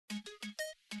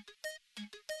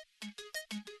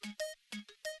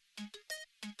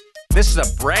This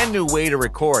is a brand new way to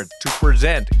record, to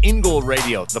present In Goal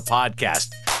Radio, the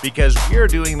podcast, because we're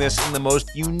doing this in the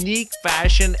most unique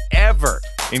fashion ever.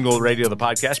 In Goal Radio, the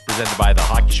podcast, presented by The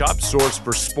Hockey Shop, source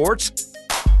for sports,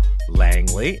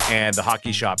 Langley, and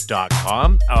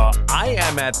thehockeyshop.com. I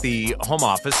am at the home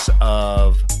office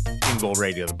of In Goal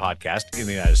Radio, the podcast, in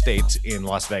the United States, in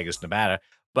Las Vegas, Nevada.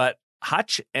 But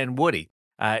Hutch and Woody,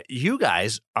 you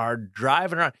guys are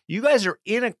driving around. You guys are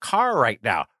in a car right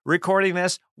now, recording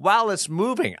this while it's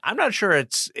moving. I'm not sure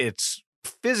it's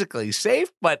physically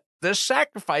safe, but the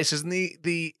sacrifices and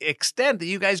the extent that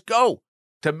you guys go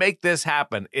to make this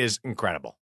happen is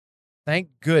incredible. Thank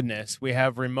goodness we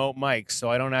have remote mics,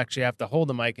 so I don't actually have to hold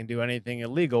the mic and do anything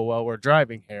illegal while we're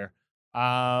driving here.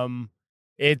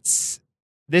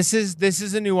 This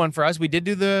is a new one for us. We did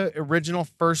do the original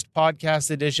first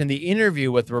podcast edition, the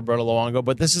interview with Roberto Luongo,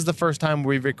 but this is the first time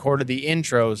we've recorded the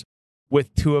intros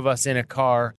with two of us in a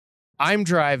car. I'm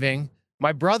driving.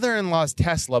 My brother-in-law's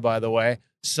Tesla, by the way,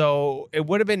 so it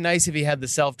would have been nice if he had the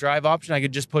self-drive option. I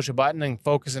could just push a button and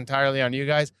focus entirely on you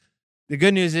guys. The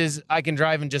good news is I can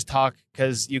drive and just talk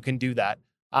because you can do that.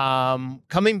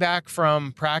 Coming back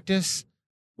from practice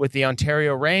with the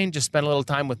Ontario Reign, just spent a little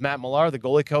time with Matt Millar, the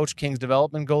goalie coach, Kings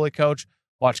Development goalie coach.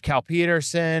 Watch Cal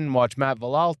Peterson, watch Matt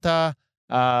Villalta.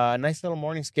 Nice little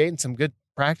morning skate and some good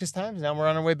practice times. Now we're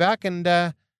on our way back, and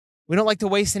we don't like to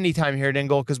waste any time here at In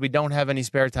Goal because we don't have any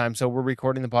spare time, so we're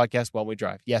recording the podcast while we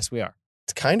drive. Yes, we are.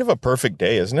 It's kind of a perfect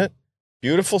day, isn't it?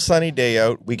 Beautiful sunny day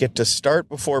out. We get to start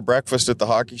before breakfast at the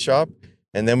hockey shop,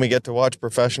 and then we get to watch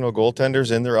professional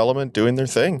goaltenders in their element doing their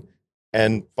thing.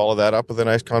 And follow that up with a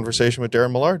nice conversation with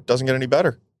Darren Millard. Doesn't get any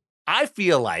better. I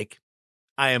feel like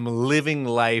I am living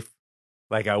life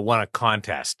like I won a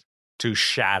contest to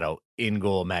shadow In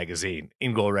Goal magazine,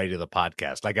 In Goal Radio, the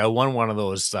podcast. Like I won one of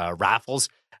those raffles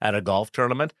at a golf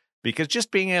tournament, because just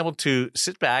being able to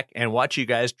sit back and watch you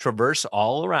guys traverse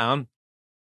all around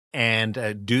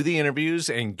and do the interviews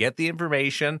and get the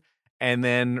information and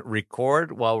then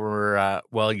record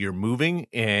while you're moving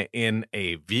in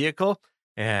a vehicle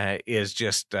is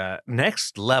just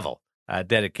next level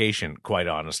dedication, quite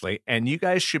honestly. And you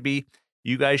guys should be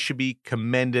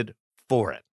commended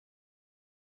for it.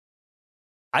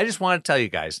 I just want to tell you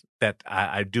guys that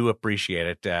I do appreciate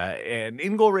it. And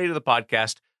In Goal Radio, the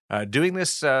podcast, doing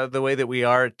this the way that we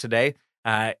are today,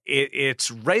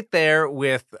 it's right there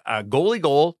with a goalie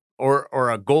goal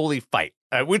or a goalie fight,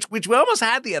 which we almost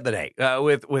had the other day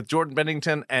with Jordan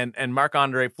Bennington and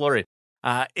Marc-Andre Fleury.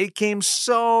 It came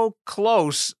so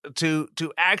close to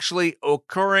actually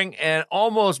occurring and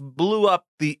almost blew up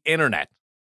the internet.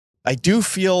 I do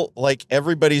feel like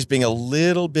everybody's being a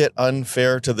little bit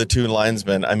unfair to the two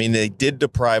linesmen. I mean, they did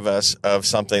deprive us of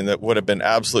something that would have been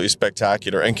absolutely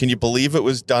spectacular. And can you believe it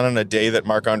was done on a day that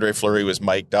Marc-Andre Fleury was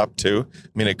mic'd up too? I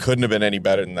mean, it couldn't have been any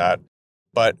better than that.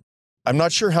 But I'm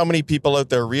not sure how many people out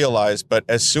there realize, but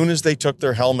as soon as they took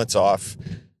their helmets off,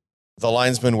 the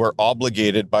linesmen were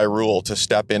obligated by rule to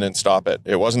step in and stop it.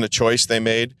 It wasn't a choice they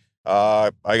made.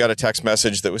 I got a text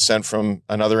message that was sent from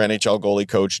another NHL goalie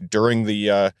coach during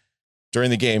the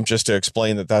game just to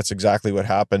explain that that's exactly what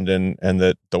happened and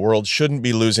that the world shouldn't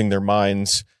be losing their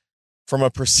minds from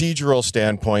a procedural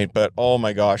standpoint. But oh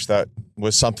my gosh, that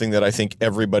was something that I think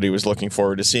everybody was looking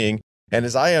forward to seeing. And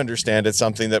as I understand, it's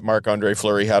something that Marc-Andre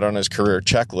Fleury had on his career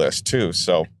checklist too.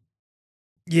 So,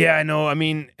 yeah, I know. I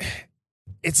mean,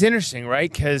 it's interesting, right?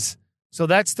 Because so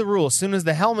that's the rule. As soon as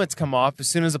the helmets come off, as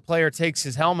soon as a player takes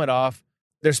his helmet off,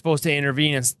 they're supposed to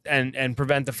intervene and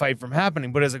prevent the fight from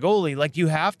happening. But as a goalie, like, you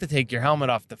have to take your helmet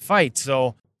off to fight.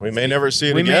 So we may never see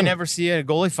it again. We may never see a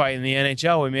goalie fight in the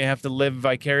NHL. We may have to live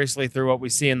vicariously through what we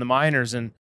see in the minors.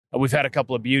 And we've had a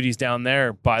couple of beauties down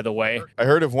there, by the way. I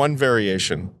heard of one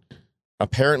variation.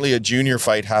 Apparently a junior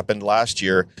fight happened last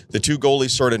year. The two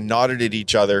goalies sort of nodded at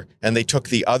each other and they took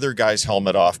the other guy's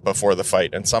helmet off before the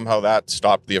fight. And somehow that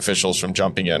stopped the officials from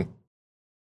jumping in.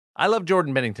 I love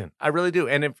Jordan Bennington. I really do.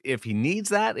 And if he needs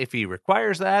that, if he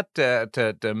requires that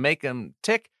to make him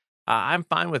tick, I'm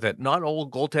fine with it. Not all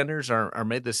goaltenders are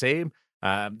made the same.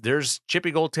 There's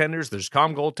chippy goaltenders. There's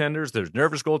calm goaltenders. There's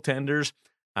nervous goaltenders.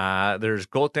 There's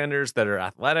goaltenders that are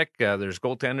athletic. There's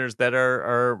goaltenders that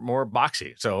are more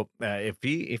boxy. So if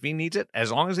he needs it,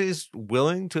 as long as he's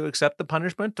willing to accept the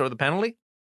punishment or the penalty,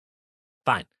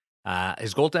 fine.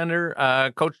 His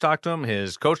goaltender coach talked to him.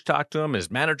 His coach talked to him. His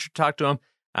manager talked to him.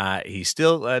 He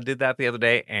still did that the other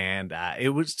day, and it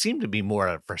would seem to be more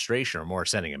a frustration or more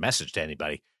sending a message to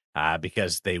anybody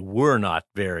because they were not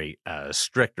very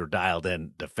strict or dialed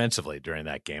in defensively during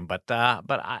that game. But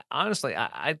I honestly,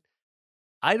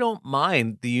 I don't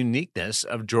mind the uniqueness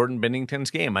of Jordan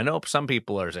Bennington's game. I know some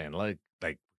people are saying like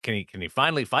can he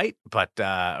finally fight, but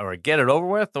or get it over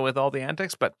with all the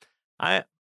antics? But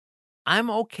I'm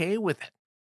okay with it.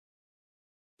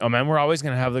 Oh man, we're always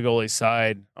going to have the goalie's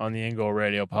side on the In Goal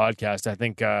Radio podcast. I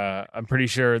think I'm pretty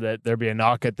sure that there'd be a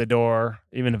knock at the door,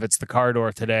 even if it's the car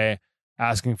door today,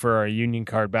 asking for our union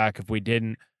card back if we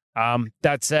didn't.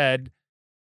 That said,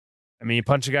 I mean, you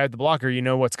punch a guy at the blocker, you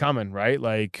know what's coming, right?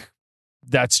 Like,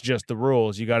 that's just the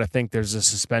rules. You got to think there's a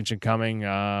suspension coming,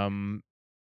 and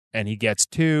he gets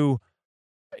 2.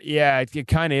 Yeah, it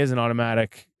kind of is an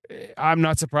automatic. I'm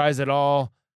not surprised at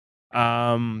all.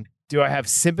 Do I have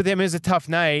sympathy? I mean, it's a tough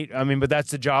night. I mean, but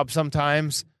that's the job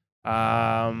sometimes.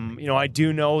 I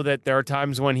do know that there are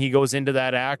times when he goes into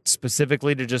that act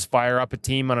specifically to just fire up a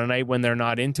team on a night when they're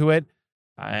not into it.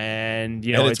 And,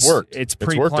 it's worked. It's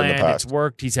pre-planned. It's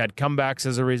worked. He's had comebacks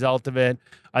as a result of it.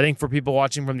 I think for people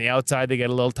watching from the outside, they get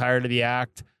a little tired of the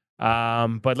act.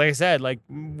 But like I said, like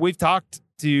we've talked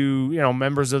to,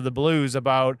 members of the Blues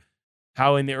about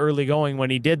how in the early going when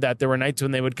he did that, there were nights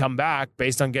when they would come back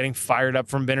based on getting fired up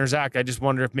from Binner's act. I just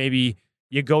wonder if maybe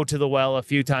you go to the well a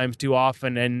few times too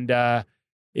often and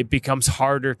it becomes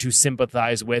harder to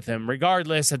sympathize with him.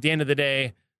 Regardless, at the end of the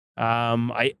day,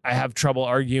 I have trouble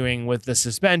arguing with the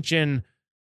suspension.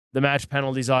 The match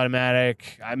penalty's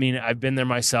automatic. I mean, I've been there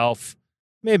myself.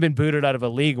 May have been booted out of a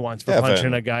league once for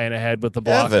punching a guy in the head with the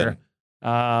blocker.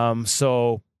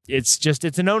 So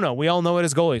it's a no-no. We all know it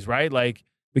as goalies, right? Like,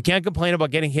 we can't complain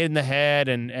about getting hit in the head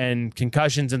and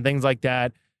concussions and things like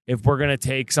that. If we're going to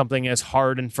take something as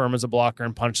hard and firm as a blocker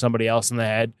and punch somebody else in the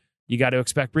head, you got to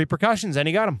expect repercussions, and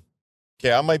he got them.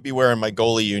 Okay, I might be wearing my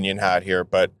goalie union hat here,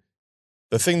 but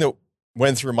the thing that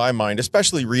went through my mind,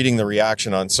 especially reading the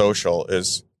reaction on social,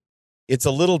 is it's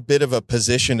a little bit of a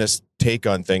positionist take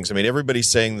on things. I mean, everybody's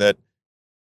saying that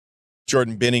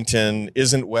Jordan Binnington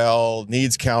isn't well,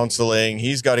 needs counseling,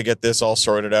 he's got to get this all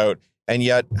sorted out. And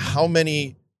yet, how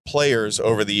many players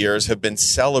over the years have been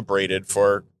celebrated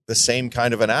for the same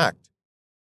kind of an act,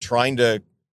 trying to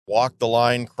walk the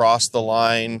line, cross the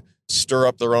line, stir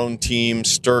up their own team,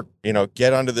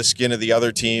 get under the skin of the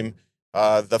other team.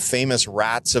 The famous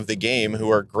rats of the game who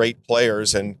are great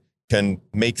players and can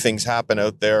make things happen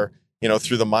out there,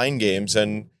 through the mind games.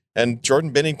 And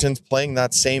Jordan Binnington's playing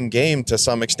that same game to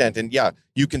some extent. And yeah,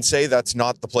 you can say that's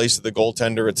not the place of the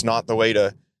goaltender. It's not the way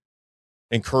to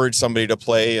encourage somebody to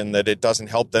play and that it doesn't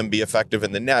help them be effective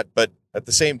in the net. But at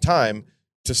the same time,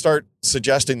 to start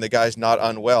suggesting the guy's not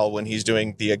unwell when he's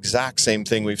doing the exact same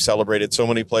thing we've celebrated so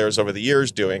many players over the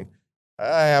years doing,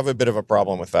 I have a bit of a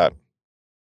problem with that.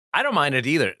 I don't mind it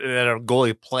either that a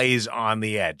goalie plays on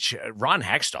the edge. Ron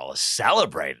Hextall is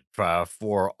celebrated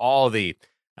for all the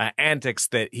antics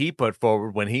that he put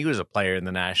forward when he was a player in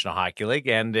the National Hockey League.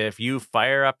 And if you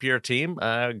fire up your team,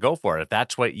 go for it. If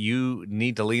that's what you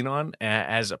need to lean on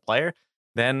as a player,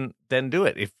 then do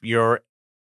it. If you're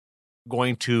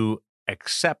going to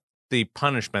accept the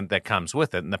punishment that comes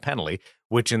with it and the penalty,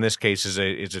 which in this case is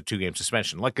a 2-game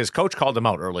suspension. Like his coach called him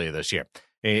out earlier this year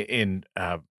in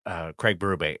Craig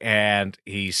Berube, and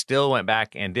he still went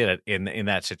back and did it in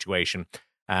that situation.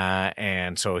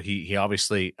 And so he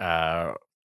obviously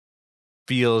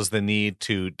feels the need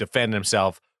to defend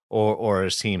himself or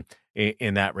his team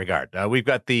in that regard. We've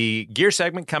got the gear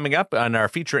segment coming up on our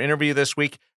feature interview this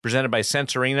week, presented by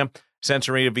Sensorina.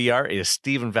 Sensorina VR is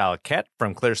Steve Valiquette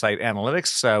from Clearsight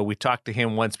Analytics. We talked to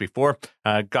him once before,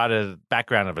 got a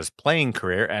background of his playing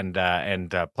career and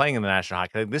playing in the National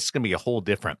Hockey League. This is going to be a whole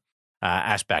different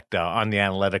aspect on the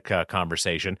analytic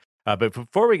conversation. But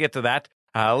before we get to that,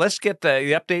 let's get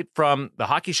the update from the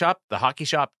Hockey Shop,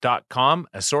 thehockeyshop.com,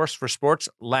 a source for sports,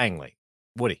 Langley.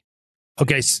 Woody.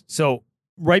 Okay, so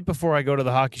right before I go to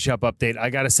the Hockey Shop update, I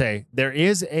got to say, there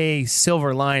is a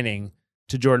silver lining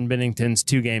to Jordan Binnington's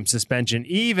 2-game suspension,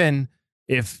 even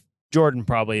if Jordan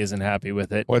probably isn't happy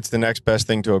with it. What's the next best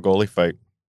thing to a goalie fight?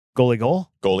 Goalie goal?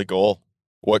 Goalie goal.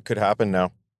 What could happen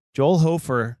now? Joel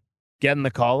Hofer getting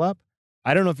the call up.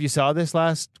 I don't know if you saw this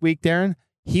last week, Darren.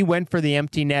 He went for the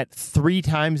empty net 3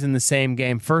 times in the same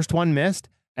game. First one missed,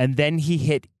 and then he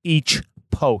hit each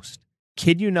post.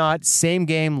 Kid you not, same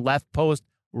game, left post,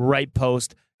 right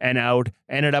post, and out.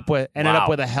 Ended up with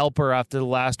a helper after the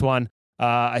last one.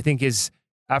 I think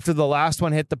after the last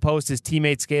one hit the post, his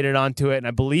teammate skated onto it, and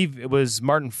I believe it was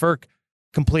Martin Ferk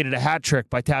completed a hat trick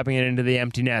by tapping it into the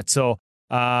empty net. So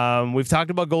we've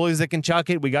talked about goalies that can chuck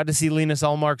it. We got to see Linus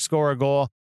Ullmark score a goal.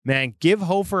 Man, give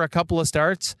Hofer a couple of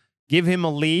starts. Give him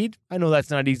a lead. I know that's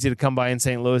not easy to come by in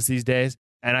St. Louis these days,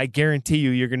 and I guarantee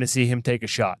you're going to see him take a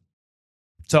shot.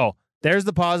 So there's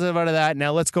the positive out of that.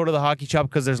 Now let's go to the Hockey Shop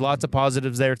because there's lots of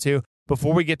positives there too.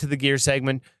 Before we get to the gear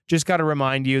segment, just got to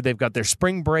remind you, they've got their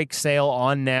spring break sale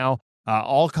on now.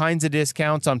 All kinds of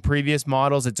discounts on previous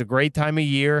models. It's a great time of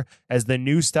year as the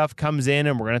new stuff comes in,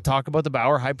 and we're going to talk about the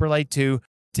Bauer Hyperlite 2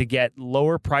 to get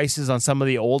lower prices on some of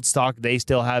the old stock they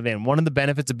still have in. One of the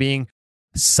benefits of being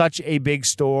such a big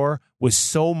store with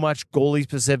so much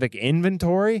goalie-specific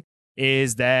inventory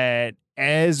is that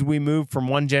as we move from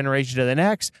one generation to the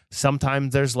next,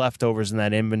 sometimes there's leftovers in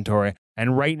that inventory.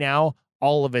 And right now,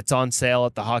 all of it's on sale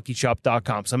at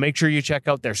thehockeyshop.com. So make sure you check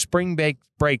out their spring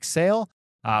break sale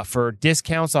for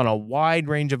discounts on a wide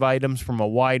range of items from a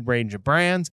wide range of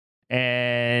brands.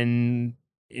 And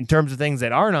in terms of things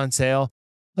that aren't on sale,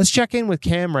 let's check in with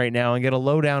Cam right now and get a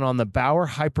lowdown on the Bauer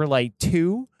Hyperlite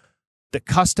 2. The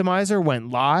customizer went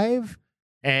live,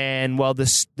 and while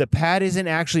the pad isn't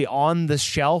actually on the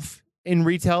shelf in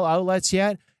retail outlets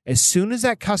yet, as soon as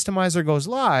that customizer goes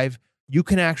live, you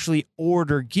can actually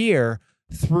order gear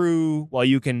through, well,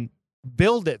 you can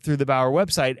build it through the Bauer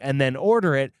website and then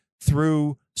order it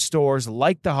through stores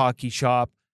like the Hockey Shop,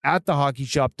 at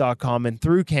thehockeyshop.com, and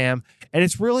through Cam. And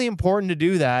it's really important to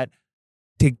do that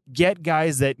to get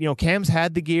guys that, Cam's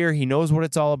had the gear. He knows what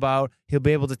it's all about. He'll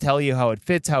be able to tell you how it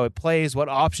fits, how it plays, what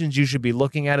options you should be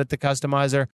looking at the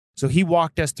customizer. So he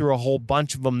walked us through a whole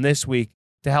bunch of them this week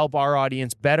to help our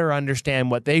audience better understand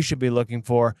what they should be looking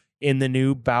for in the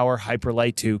new Bauer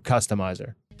Hyperlite 2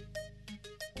 customizer.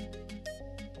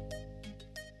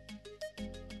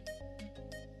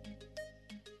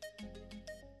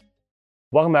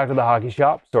 Welcome back to the Hockey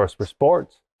Shop, source for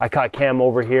sports. I caught Cam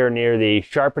over here near the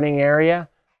sharpening area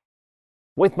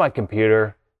with my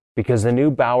computer because the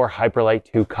new Bauer Hyperlite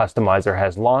 2 customizer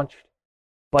has launched.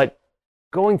 But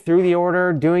going through the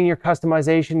order, doing your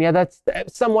customization, yeah, that's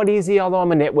somewhat easy, although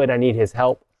I'm a nitwit, I need his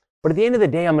help. But at the end of the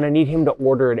day, I'm going to need him to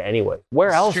order it anyway. Where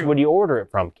else would you order it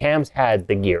from? Cam's had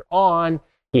the gear on.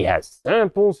 He has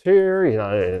samples here. You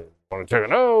want to check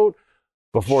it out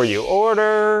before you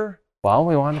order.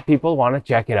 Well, people want to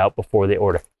check it out before they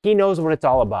order. He knows what it's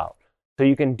all about. So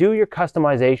you can do your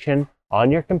customization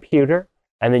on your computer,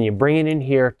 and then you bring it in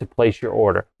here to place your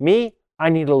order. Me, I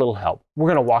need a little help. We're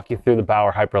going to walk you through the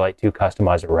Bauer Hyperlite 2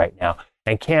 customizer right now.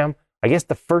 And Cam, I guess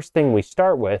the first thing we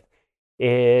start with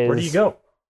is... Where do you go?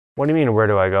 What do you mean, where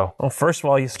do I go? Well, first of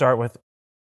all, you start with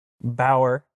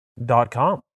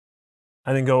Bauer.com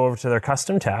and then go over to their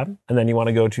custom tab, and then you want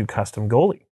to go to custom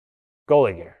goalie.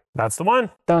 Goalie gear. That's the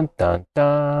one. Dun, dun,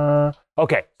 dun.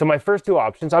 Okay, so my first two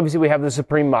options, obviously we have the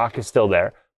Supreme Mock is still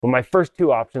there, but my first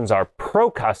two options are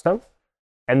Pro Custom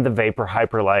and the Vapor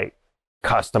Hyperlite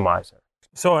Customizer.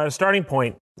 So at a starting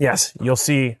point, yes, you'll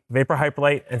see Vapor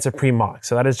Hyperlite and Supreme Mock.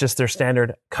 So that is just their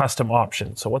standard custom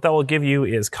option. So what that will give you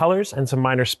is colors and some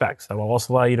minor specs. That will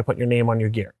also allow you to put your name on your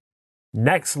gear.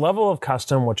 Next level of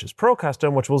custom, which is Pro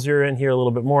Custom, which we'll zero in here a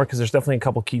little bit more because there's definitely a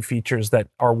couple key features that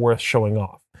are worth showing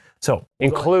off. So,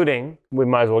 including, we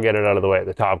might as well get it out of the way at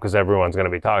the top because everyone's going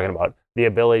to be talking about the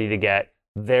ability to get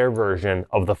their version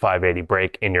of the 580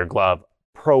 brake in your glove,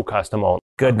 Pro Custom only.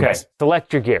 Goodness. Okay,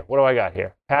 select your gear. What do I got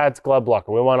here? Pads, glove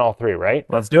blocker. We want all three, right?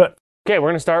 Let's do it. Okay, we're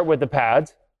going to start with the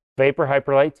pads. Vapor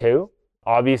Hyperlite 2.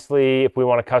 Obviously, if we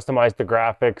want to customize the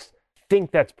graphics, I think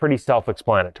that's pretty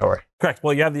self-explanatory. Correct.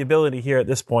 Well, you have the ability here at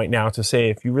this point now to say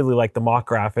if you really like the mock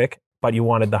graphic, but you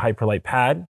wanted the Hyperlite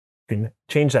pad, you can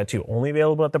change that to only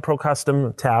available at the Pro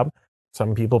Custom tab.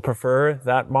 Some people prefer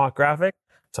that mock graphic.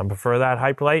 Some prefer that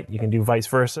Hyperlite. You can do vice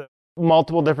versa.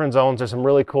 Multiple different zones. There's some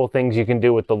really cool things you can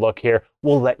do with the look here.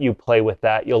 We'll let you play with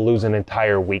that. You'll lose an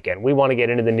entire weekend. We want to get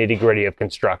into the nitty gritty of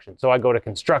construction. So I go to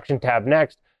construction tab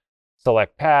next,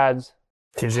 select pads.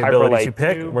 Here's the ability to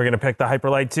pick. We're going to pick the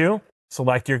Hyperlite 2.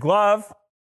 Select your glove.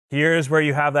 Here's where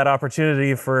you have that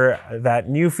opportunity for that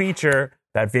new feature,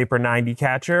 that Vapor 90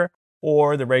 catcher,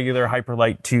 or the regular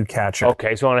Hyperlite 2 catcher.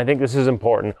 Okay, so and I think this is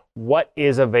important. What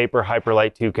is a Vapor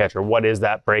Hyperlite 2 catcher? What is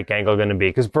that brake angle going to be?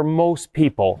 Because for most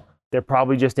people, they're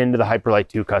probably just into the Hyperlite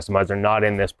 2 customizer, not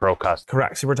in this Pro Custom.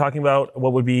 Correct. So we're talking about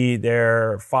what would be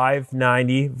their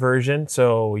 590 version.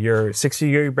 So your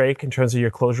 60-degree brake in terms of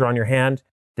your closure on your hand.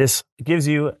 This gives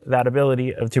you that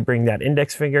ability to bring that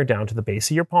index finger down to the base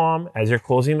of your palm as you're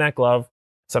closing that glove.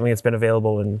 Something that's been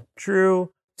available in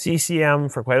True, CCM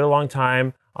for quite a long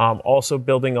time. Also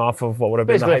building off of what would have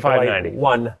been basically the Hyperlite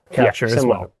 1 catcher as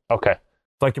well. Okay.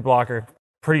 Select your blocker.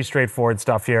 Pretty straightforward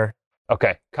stuff here.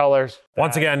 Okay. Colors.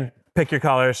 Once again, pick your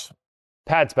colors.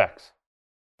 Pad specs.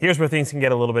 Here's where things can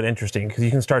get a little bit interesting because you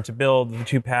can start to build the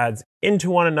two pads into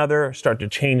one another, start to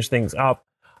change things up.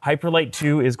 Hyperlite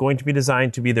 2 is going to be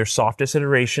designed to be their softest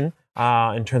iteration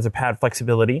in terms of pad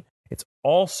flexibility. It's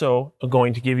also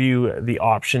going to give you the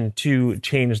option to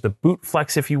change the boot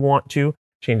flex if you want to,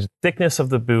 change the thickness of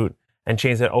the boot, and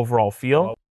change that overall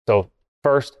feel. So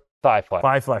first, Thigh flex.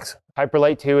 Thigh flex.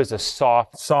 Hyperlite 2 is a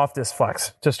Softest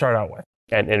flex to start out with.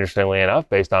 and interestingly enough,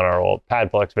 based on our old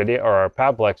pad flex video or our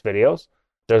pad flex videos,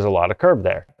 there's a lot of curve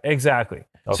there. Exactly.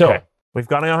 Okay. So we've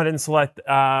gone ahead and select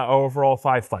overall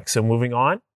thigh flex. So moving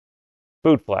on.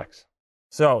 Boot flex.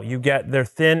 So you get their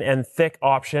thin and thick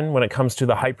option when it comes to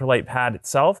the Hyperlite pad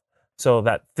itself. So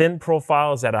that thin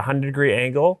profile is at a 100-degree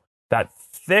angle. That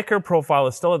thicker profile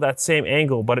is still at that same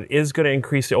angle, but it is going to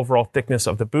increase the overall thickness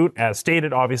of the boot. As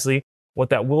stated, obviously, what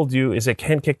that will do is it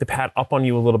can kick the pad up on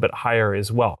you a little bit higher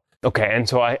as well. Okay, and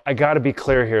so I got to be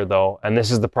clear here, though, and this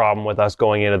is the problem with us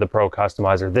going into the Pro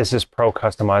Customizer. This is Pro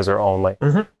Customizer only.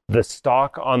 Mm-hmm. The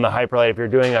stock on the Hyperlite, if you're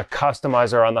doing a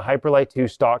customizer on the Hyperlite 2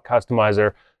 stock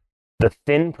customizer, the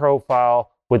thin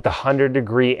profile with the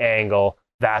 100-degree angle,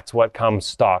 that's what comes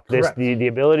stock. The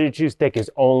ability to choose thick is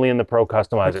only in the Pro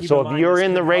Customizer. So if you're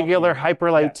in the regular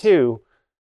Hyperlite 2,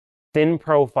 thin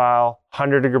profile,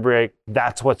 100-degree break,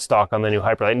 that's what's stock on the new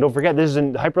Hyperlite. And don't forget,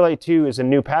 Hyperlite 2 is a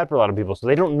new pad for a lot of people, so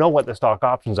they don't know what the stock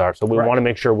options are. So we want to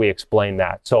make sure we explain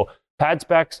that. So pad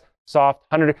specs, soft,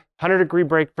 100-degree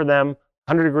break for them,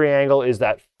 100-degree angle is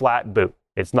that flat boot.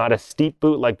 It's not a steep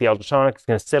boot like the Ultrasonic. It's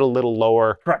going to sit a little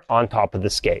lower on top of the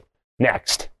skate.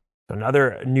 Next.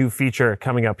 Another new feature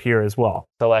coming up here as well.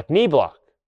 Select knee block.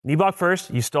 Knee block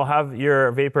first. You still have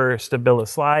your Vapor Stabilis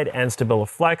Slide and Stabilis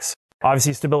Flex.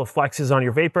 Obviously, Stabilis Flex is on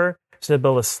your Vapor.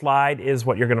 Stabilis Slide is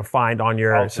what you're going to find on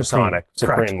your Ultrasonic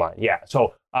Supreme line. Yeah.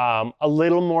 So a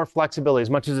little more flexibility. As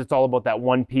much as it's all about that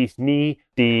one-piece knee,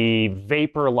 the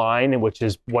Vapor line, which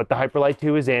is what the Hyperlite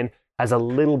 2 is in, has a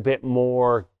little bit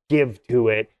more give to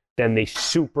it than the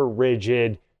super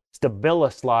rigid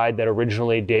Stabilis Slide that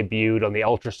originally debuted on the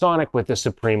Ultrasonic with the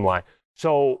Supreme line.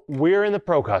 So we're in the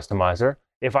Pro Customizer.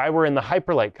 If I were in the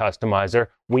Hyperlite Customizer,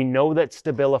 we know that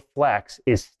Stabilis Flex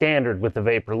is standard with the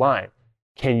Vapor line.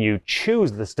 Can you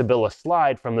choose the Stabilis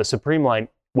Slide from the Supreme line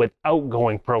without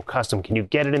going Pro Custom? Can you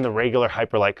get it in the regular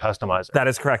Hyperlite Customizer? That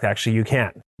is correct, actually, you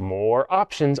can. More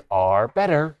options are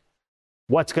better.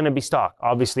 What's going to be stock?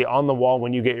 Obviously, on the wall,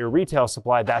 when you get your retail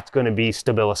supply, that's going to be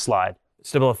Stabilis Slide.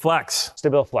 Stabilis Flex.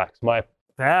 Stabilis Flex.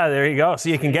 There you go. So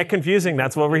you can get confusing.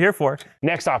 That's what we're here for.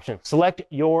 Next option, select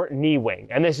your knee wing.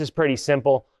 And this is pretty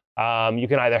simple. You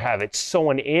can either have it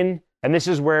sewn in, and this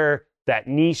is where that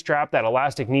knee strap, that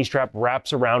elastic knee strap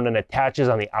wraps around and attaches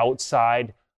on the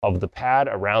outside of the pad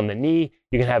around the knee.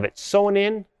 You can have it sewn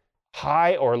in,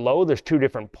 high or low. There's two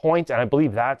different points, and I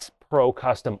believe that's Pro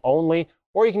Custom only.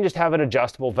 Or you can just have it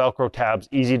adjustable, Velcro tabs,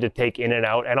 easy to take in and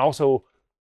out, and also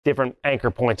different anchor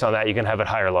points on that. You can have it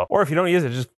high or low. Or if you don't use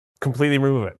it, just completely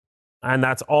remove it. And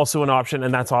that's also an option,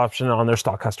 and that's an option on their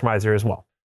stock customizer as well.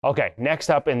 Okay, next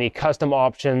up in the custom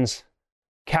options,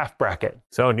 calf bracket.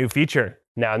 So new feature.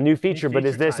 Now, new feature, but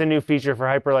is this a new feature for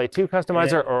Hyperlite 2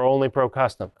 Customizer or only Pro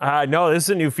Custom? No, this is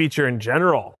a new feature in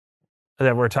general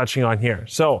that we're touching on here.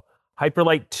 So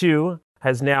Hyperlite 2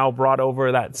 has now brought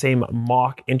over that same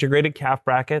mock integrated calf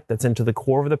bracket that's into the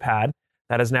core of the pad.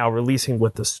 That is now releasing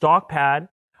with the stock pad.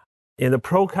 In the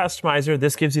Pro Customizer,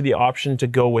 this gives you the option to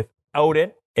go without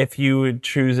it if you would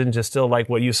choose and just still like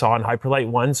what you saw in Hyperlite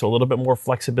 1, so a little bit more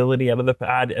flexibility out of the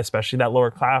pad, especially that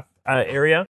lower calf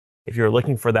area. If you're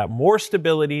looking for that more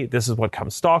stability, this is what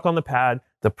comes stock on the pad.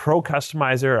 The Pro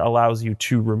Customizer allows you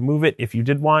to remove it if you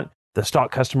did want. The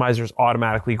stock customizer is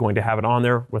automatically going to have it on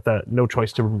there with no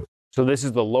choice to remove. So this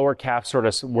is the lower calf, sort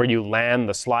of where you land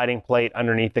the sliding plate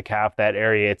underneath the calf, that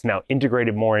area. It's now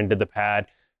integrated more into the pad.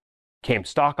 Came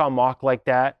stock on mock like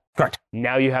that. Correct.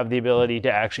 Now you have the ability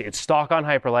to actually, it's stock on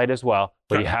Hyperlite as well,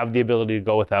 but you have the ability to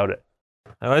go without it.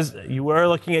 As you were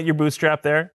looking at your bootstrap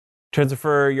there, in terms of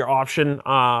for your option,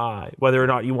 whether or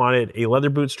not you wanted a leather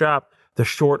bootstrap, the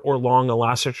short or long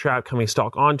elastic strap coming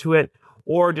stock onto it,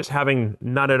 or just having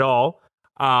none at all.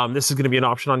 This is going to be an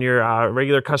option on your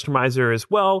regular customizer as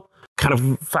well. Kind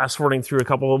of fast forwarding through a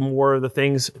couple more of the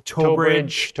things. Toe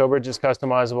bridge. Toe bridge is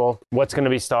customizable. What's going to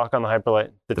be stock on the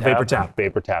Hyperlite? The Vapor Tab.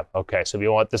 Vapor Tab. Okay, so if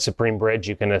you want the Supreme bridge,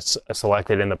 you can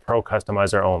select it in the Pro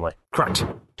Customizer only. Correct.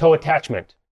 Toe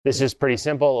attachment. This is pretty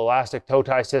simple. Elastic toe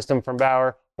tie system from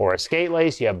Bauer or a skate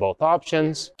lace. You have both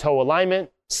options. Toe alignment,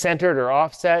 centered or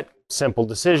offset. Simple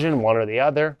decision, one or the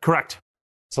other. Correct.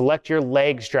 Select your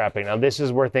leg strapping. Now, this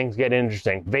is where things get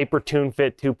interesting. Vapor Tune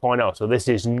Fit 2.0. So this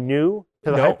is new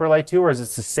to the Hyperlite 2, or is it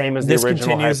the same as the original Hyperlite? This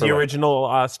continues the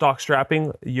original stock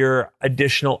strapping. Your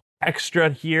additional extra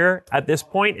here at this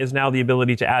point is now the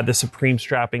ability to add the Supreme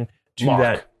strapping to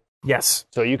that. Yes.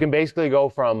 So you can basically go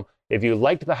from, if you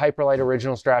liked the Hyperlite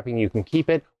original strapping, you can keep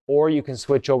it, or you can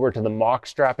switch over to the mock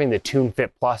strapping, the Tune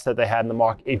Fit Plus that they had in the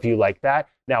mock, if you like that.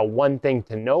 Now, one thing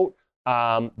to note,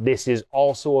 This is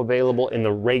also available in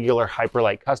the regular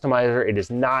Hyperlite Customizer. It is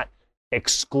not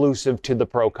exclusive to the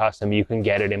Pro Custom. You can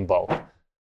get it in both.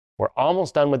 We're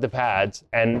almost done with the pads,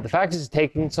 and the fact it's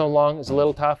taking so long is a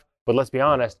little tough, but let's be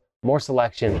honest, more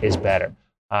selection is better.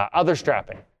 Other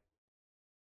strapping.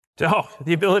 Oh,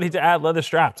 the ability to add leather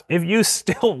straps. If you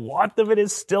still want them, it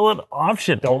is still an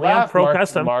option. Don't Only on laugh, Pro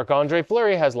Custom. Marc-Andre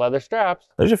Fleury has leather straps.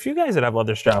 There's a few guys that have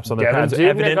leather straps on their Devin pads.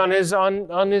 Dubnyk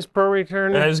on his Pro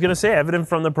Return. I was going to say, evident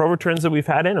from the Pro Returns that we've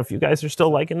had in, a few guys are still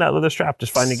liking that leather strap,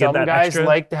 just finding to get that extra Some guys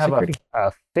like to have security.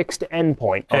 a fixed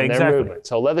endpoint on their movement.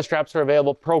 So leather straps are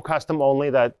available, Pro Custom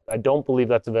only. That I don't believe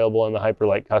that's available in the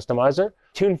Hyperlite Customizer.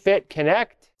 Tune Fit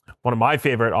Connect. One of my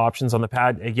favorite options on the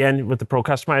pad. Again, with the Pro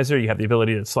Customizer, you have the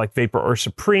ability to select Vapor or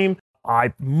Supreme.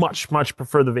 I much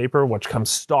prefer the Vapor, which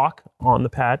comes stock on the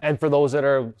pad. And for those that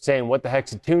are saying, what the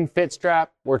heck's a Tune Fit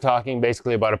strap? We're talking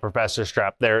basically about a Professor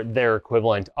strap. They're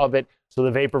equivalent of it. So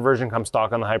the Vapor version comes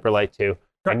stock on the Hyperlite too.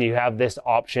 Correct. And you have this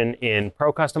option in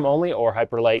Pro Custom only or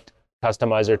Hyperlite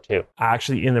Customizer too.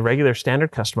 Actually, in the regular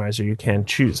standard customizer, you can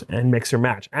choose and mix or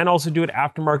match, and also do it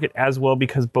aftermarket as well,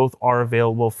 because both are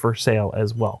available for sale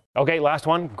as well. Okay, last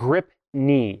one, Grip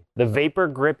Knee. The Vapor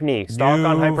Grip Knee. Stock New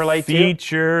on Hyperlite 2.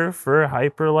 feature for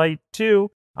Hyperlite 2.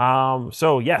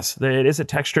 So yes, it is a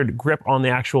textured grip on the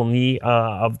actual knee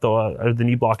of the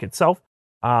knee block itself.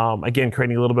 Again,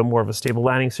 creating a little bit more of a stable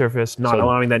landing surface, not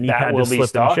allowing that knee pad to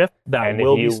slip and shift. That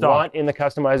will be stock. And if you want in the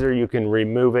customizer, you can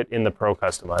remove it in the Pro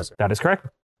Customizer. That is correct.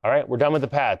 All right, we're done with the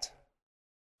pads.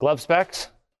 Glove specs,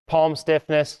 palm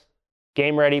stiffness,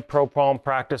 game ready, Pro Palm,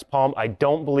 Practice Palm. I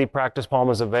don't believe Practice Palm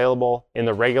is available in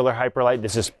the regular Hyperlite.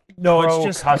 This is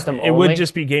Pro Custom only. It would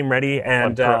just be game ready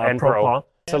and Pro Palm.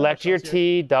 Select your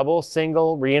T, double,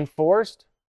 single, reinforced.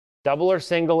 Double or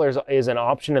single is an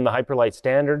option in the Hyperlite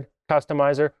Standard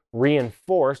Customizer.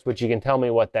 Reinforced, which you can tell me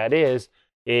what that is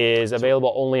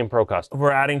available only in Pro Custom.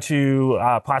 We're adding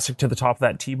plastic to the top of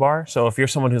that T-bar. So if you're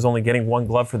someone who's only getting one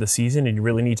glove for the season and you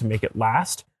really need to make it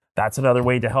last, that's another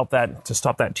way to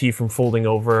stop that T from folding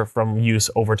over from use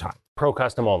over time. Pro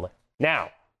Custom only. Now,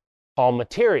 palm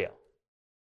material.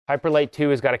 Hyperlite 2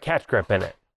 has got a catch grip in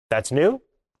it. That's new?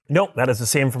 Nope, that is the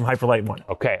same from Hyperlite 1.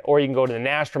 Okay, or you can go to the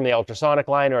Nash from the Ultrasonic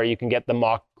line, or you can get the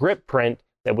mock grip print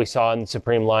that we saw in the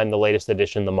Supreme line, the latest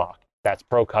edition, the mock. That's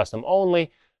Pro Custom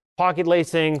only. Pocket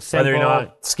lacing, simple. Whether or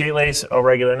not skate lace or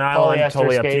regular nylon,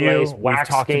 totally up to you. Lace, We've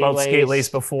talked about skate lace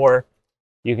before.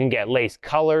 You can get lace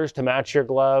colors to match your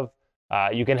glove.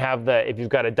 You can have if you've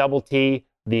got a double T,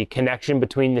 the connection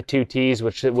between the two T's,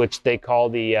 which they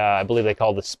call I believe they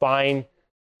call the spine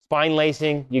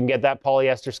lacing. You can get that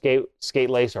polyester skate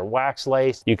lace or wax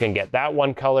lace. You can get that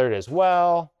one colored as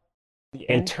well.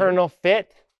 Internal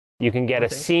fit. You can get a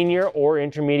senior or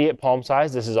intermediate palm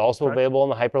size. This is also available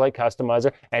in the Hyperlite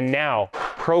Customizer. And now,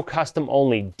 Pro Custom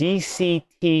only,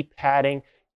 DCT padding.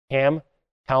 Cam,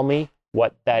 tell me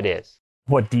what that is.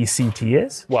 What DCT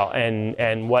is? Well,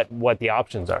 and what the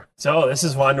options are. So this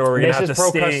is one where we're going to have to Pro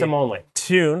stay Custom only.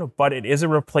 tuned, but it is a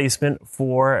replacement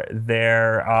for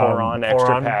their Poron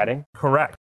extra padding.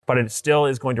 Correct. But it still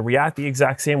is going to react the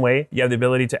exact same way. You have the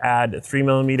ability to add 3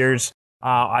 millimeters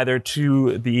either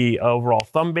to the overall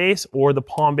thumb base or the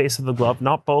palm base of the glove,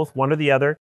 not both, one or the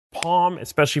other. Palm,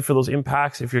 especially for those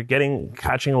impacts, if you're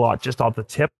catching a lot just off the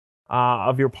tip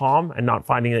of your palm and not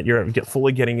finding that you're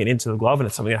fully getting it into the glove, and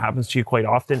it's something that happens to you quite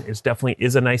often, it definitely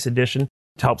is a nice addition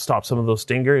to help stop some of those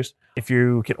stingers. If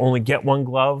you can only get one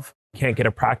glove, can't get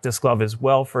a practice glove as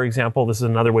well, for example, this is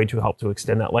another way to help to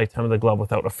extend that lifetime of the glove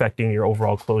without affecting your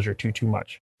overall closure too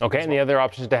much. Okay, and the other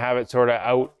option is to have it sort of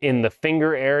out in the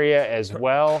finger area as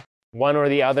well, one or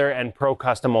the other, and Pro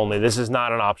Custom only. This is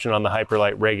not an option on the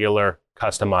Hyperlite regular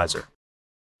customizer.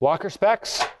 Blocker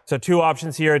specs. So 2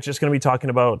 options here. It's just going to be talking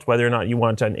about whether or not you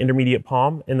want an intermediate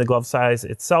palm in the glove size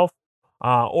itself,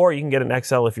 or you can get an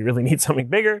XL if you really need something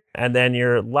bigger. And then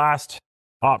your last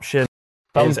option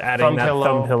is adding that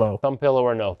thumb pillow. Thumb pillow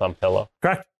or no thumb pillow.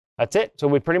 Correct. That's it. So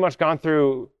we've pretty much gone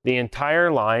through the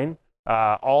entire line.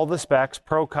 All the specs,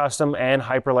 Pro Custom and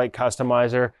Hyperlite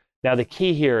Customizer. Now the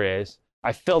key here is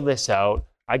I fill this out,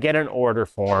 I get an order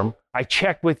form, I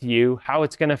check with you how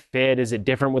it's going to fit. Is it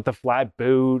different with the flat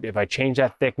boot? If I change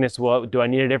that thickness, do I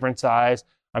need a different size?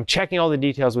 I'm checking all the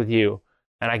details with you,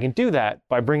 and I can do that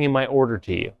by bringing my order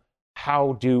to you.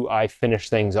 How do I finish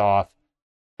things off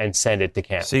and send it to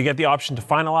Cam? So you get the option to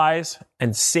finalize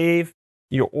and save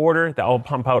your order. That will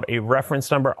pump out a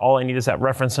reference number. All I need is that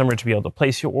reference number to be able to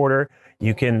place your order.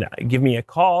 You can give me a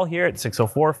call here at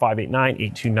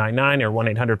 604-589-8299 or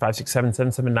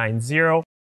 1-800-567-7790.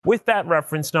 With that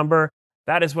reference number,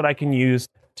 that is what I can use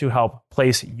to help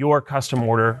place your custom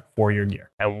order for your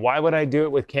gear. And why would I do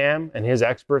it with Cam and his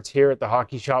experts here at the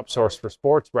Hockey Shop Source for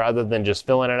Sports rather than just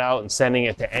filling it out and sending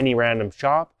it to any random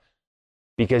shop?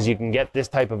 Because you can get this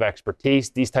type of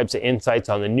expertise, these types of insights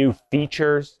on the new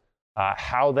features,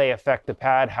 how they affect the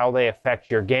pad, how they affect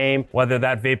your game. Whether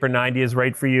that Vapor 90 is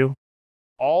right for you.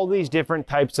 All these different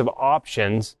types of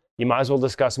options, you might as well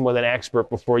discuss them with an expert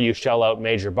before you shell out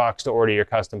major bucks to order your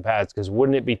custom pads, because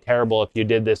wouldn't it be terrible if you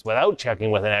did this without checking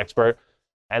with an expert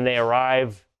and they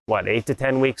arrive, 8 to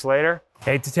 10 weeks later?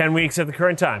 8 to 10 weeks at the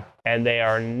current time. And they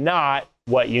are not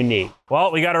what you need.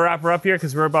 Well, we got to wrap her up here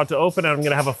because we're about to open and I'm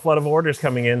going to have a flood of orders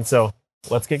coming in. So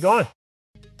let's get going.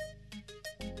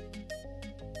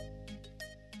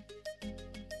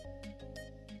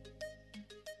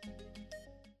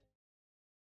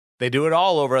 They do it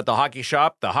all over at the Hockey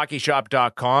Shop,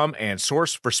 thehockeyshop.com, and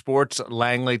Source for Sports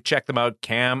Langley. Check them out,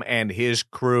 Cam and his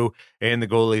crew in the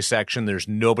goalie section. There's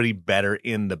nobody better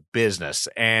in the business.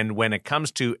 And when it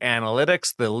comes to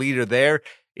analytics, the leader there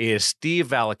is Steve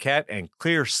Valiquette and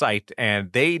Clear Sight,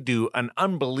 and they do an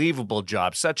unbelievable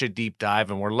job, such a deep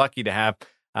dive, and we're lucky to have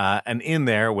an in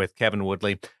there with Kevin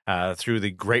Woodley through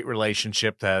the great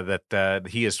relationship that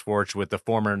he has forged with the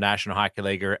former National Hockey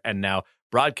Leaguer and now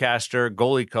broadcaster,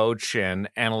 goalie coach, and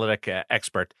analytic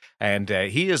expert. And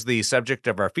he is the subject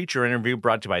of our feature interview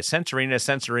brought to you by Sensorina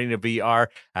VR.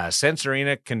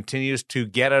 Sensorina continues to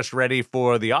get us ready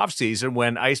for the offseason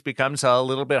when ice becomes a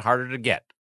little bit harder to get.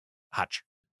 Hutch.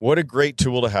 What a great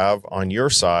tool to have on your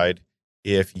side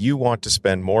if you want to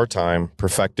spend more time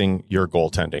perfecting your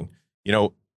goaltending. You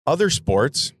know, other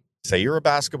sports, say you're a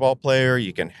basketball player,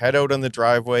 you can head out on the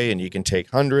driveway and you can take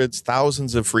hundreds,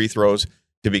 thousands of free throws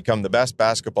to become the best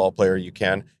basketball player you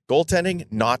can. Goaltending,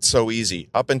 not so easy.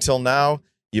 Up until now,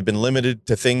 you've been limited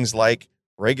to things like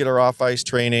regular off-ice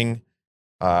training,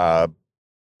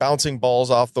 bouncing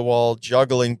balls off the wall,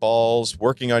 juggling balls,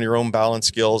 working on your own balance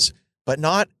skills, but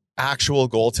not actual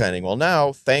goaltending. Well,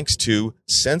 now, thanks to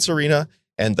Sensorina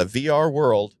and the VR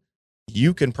world,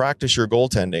 you can practice your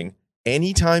goaltending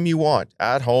anytime you want,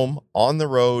 at home, on the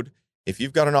road. If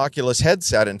you've got an Oculus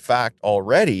headset, in fact,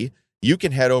 already, you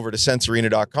can head over to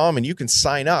Sensorina.com and you can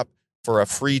sign up for a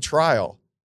free trial.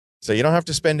 So you don't have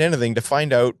to spend anything to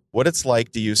find out what it's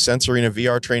like to use Sensorina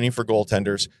VR training for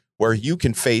goaltenders, where you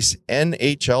can face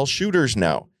NHL shooters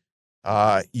now.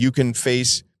 You can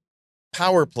face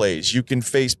power plays. You can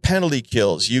face penalty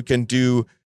kills. You can do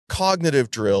cognitive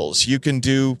drills. You can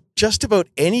do just about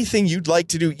anything you'd like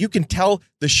to do. You can tell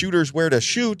the shooters where to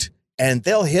shoot and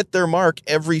they'll hit their mark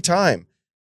every time.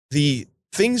 The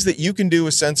things that you can do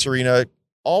with Sensorina,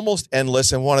 almost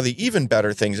endless. And one of the even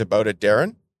better things about it,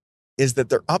 Darren, is that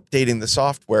they're updating the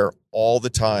software all the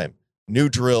time. New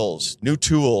drills, new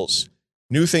tools,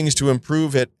 new things to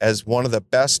improve it as one of the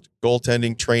best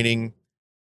goaltending training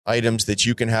items that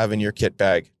you can have in your kit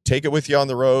bag. Take it with you on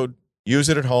the road, use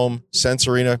it at home.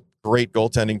 Sensorina, great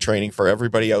goaltending training for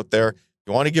everybody out there. If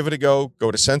you want to give it a go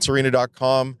to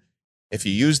Sensorina.com. If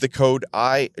you use the code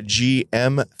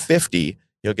IGM50,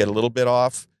 you'll get a little bit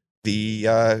off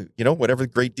the, whatever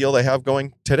great deal they have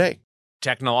going today.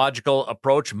 Technological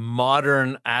approach,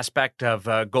 modern aspect of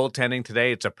goaltending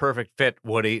today. It's a perfect fit,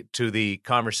 Woody, to the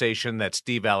conversation that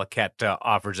Steve Valiquette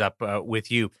offers up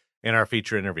with you in our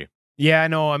feature interview. Yeah, I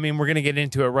know. I mean, we're going to get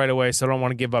into it right away, so I don't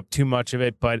want to give up too much of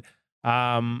it. But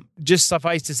just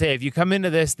suffice to say, if you come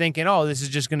into this thinking, oh, this is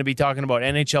just going to be talking about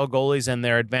NHL goalies and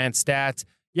their advanced stats,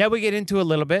 yeah, we get into a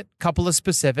little bit, couple of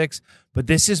specifics, but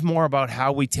this is more about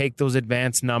how we take those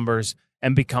advanced numbers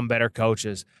and become better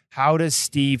coaches. How does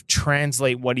Steve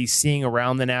translate what he's seeing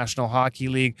around the National Hockey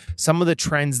League, some of the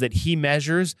trends that he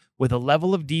measures with a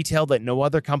level of detail that no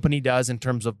other company does in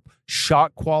terms of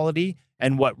shot quality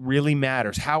and what really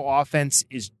matters, how offense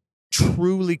is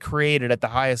truly created at the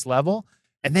highest level,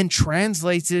 and then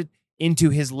translates it into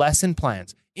his lesson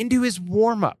plans, into his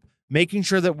warm-up, making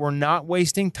sure that we're not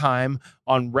wasting time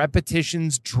on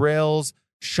repetitions, drills,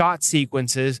 shot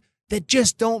sequences that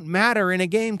just don't matter in a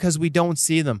game because we don't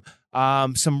see them.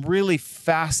 Some really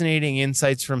fascinating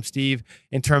insights from Steve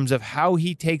in terms of how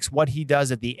he takes what he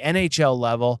does at the NHL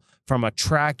level from a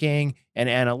tracking and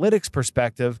analytics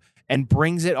perspective and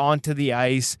brings it onto the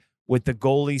ice with the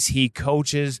goalies he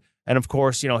coaches. And of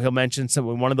course, he'll mention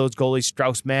one of those goalies,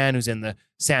 Strauss Mann, who's in the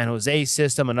San Jose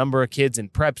system, a number of kids in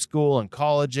prep school and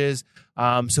colleges.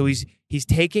 So he's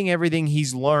taking everything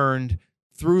he's learned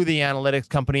through the analytics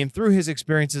company and through his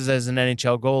experiences as an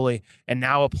NHL goalie and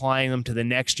now applying them to the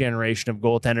next generation of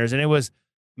goaltenders. And it was,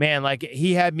 man, like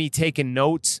he had me taking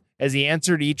notes as he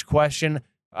answered each question.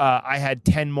 I had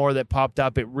 10 more that popped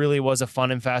up. It really was a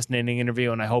fun and fascinating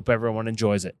interview, and I hope everyone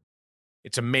enjoys it.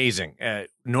 It's amazing.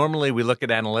 Normally we look at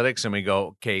analytics and we go,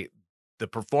 okay, the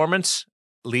performance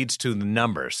leads to the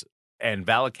numbers. And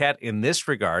Valiquette, in this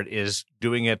regard, is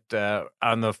doing it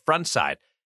on the front side.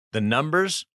 The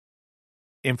numbers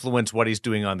influence what he's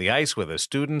doing on the ice with his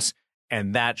students,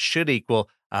 and that should equal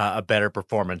a better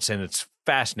performance. And it's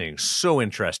fascinating, so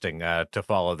interesting to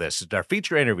follow this. It's our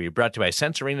feature interview brought to you by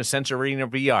Sensorina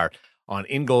VR on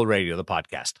In Goal Radio, the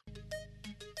podcast.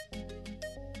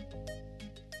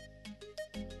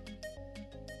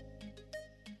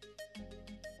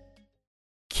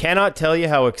 Cannot tell you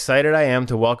how excited I am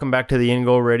to welcome back to the In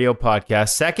Goal Radio podcast.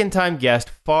 Second time guest,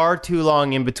 far too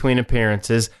long in between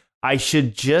appearances. I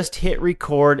should just hit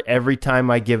record every time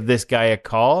I give this guy a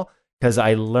call because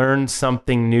I learned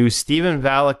something new. Steven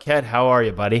Valiquette, how are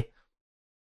you, buddy?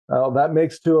 Well, that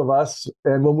makes two of us.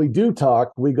 And when we do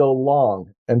talk, we go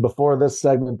long. And before this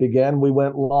segment began, we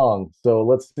went long. So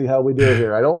let's see how we do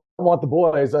here. I don't want the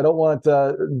boys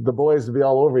to be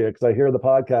all over you because I hear the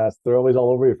podcast. They're always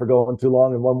all over you for going too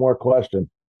long. And one more question.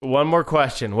 One more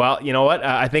question. Well, you know what?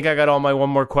 I think I got all my one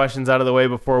more questions out of the way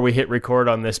before we hit record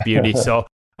on this beauty. So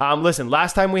listen,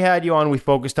 last time we had you on, we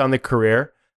focused on the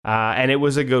career. And it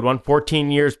was a good one.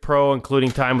 14 years pro,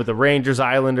 including time with the Rangers,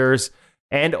 Islanders,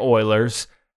 and Oilers.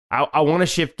 I want to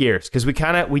shift gears because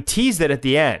we teased it at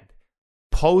the end.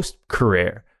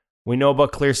 Post-career, we know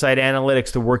about Clearsight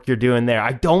Analytics, the work you're doing there.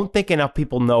 I don't think enough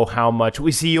people know how much.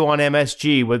 We see you on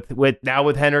MSG with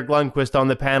Henrik Lundqvist on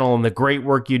the panel and the great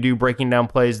work you do breaking down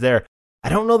plays there. I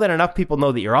don't know that enough people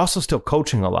know that you're also still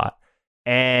coaching a lot.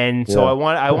 And so I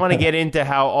want to get into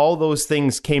how all those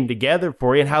things came together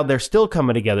for you and how they're still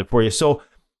coming together for you. So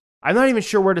I'm not even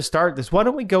sure where to start this. Why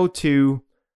don't we go to,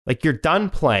 like, you're done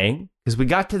playing? Because we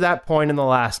got to that point in the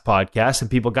last podcast,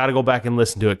 and people got to go back and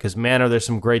listen to it, because, man, are there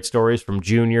some great stories from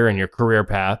junior and your career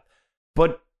path.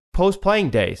 But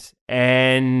post-playing days,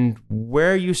 and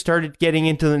where you started getting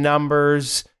into the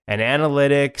numbers and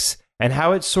analytics, and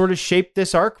how it sort of shaped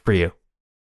this arc for you.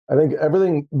 I think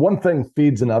one thing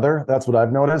feeds another. That's what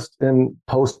I've noticed in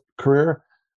post-career.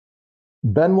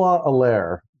 Benoit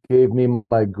Allaire gave me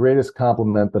my greatest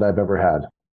compliment that I've ever had.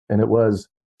 And it was,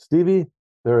 Stevie,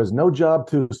 there is no job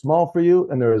too small for you,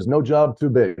 and there is no job too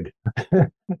big.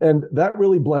 And that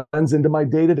really blends into my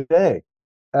day-to-day.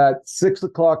 At 6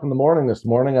 o'clock in the morning this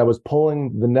morning, I was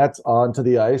pulling the nets onto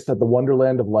the ice at the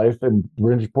Wonderland of Life in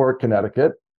Bridgeport,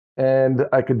 Connecticut. And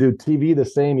I could do TV the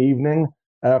same evening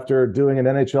after doing an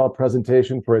NHL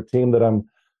presentation for a team that I'm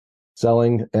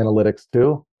selling analytics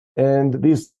to. And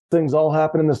these things all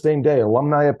happen in the same day,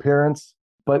 alumni appearance.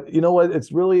 But you know what?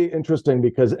 It's really interesting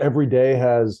because every day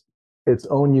has its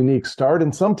own unique start.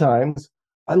 And sometimes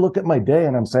I look at my day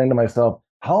and I'm saying to myself,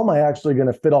 how am I actually going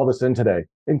to fit all this in today,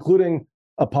 including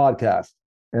a podcast?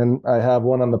 And I have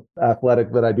one on the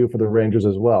Athletic that I do for the Rangers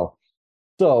as well.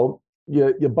 So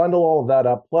you bundle all of that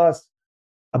up, plus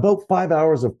about 5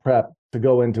 hours of prep to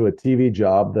go into a TV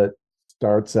job that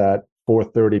starts at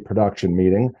 4:30 production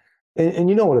meeting. And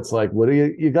you know what it's like,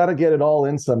 Woody. You got to get it all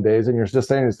in some days, and you're just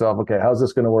saying to yourself, okay, how's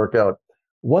this going to work out?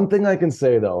 One thing I can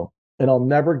say, though, and I'll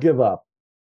never give up,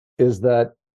 is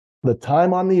that the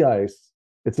time on the ice,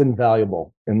 it's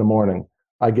invaluable in the morning.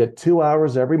 I get 2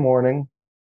 hours every morning,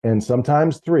 and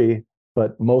sometimes 3,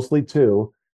 but mostly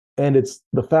 2. And it's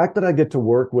the fact that I get to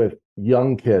work with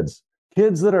young kids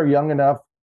that are young enough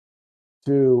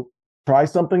to try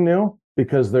something new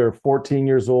because they're 14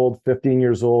 years old, 15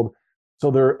 years old.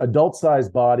 So they're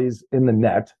adult-sized bodies in the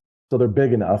net, so they're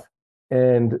big enough.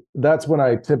 And that's when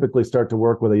I typically start to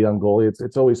work with a young goalie.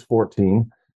 It's always 14.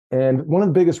 And one of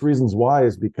the biggest reasons why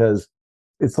is because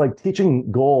it's like teaching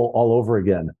goal all over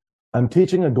again. I'm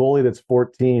teaching a goalie that's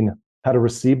 14 how to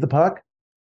receive the puck.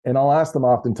 And I'll ask them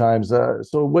oftentimes,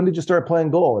 so when did you start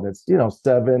playing goal? And it's,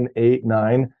 7, 8,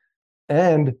 9.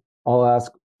 And I'll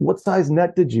ask, what size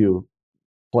net did you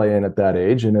play in at that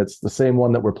age? And it's the same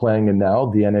one that we're playing in now,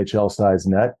 the NHL size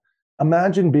net.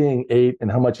 Imagine being 8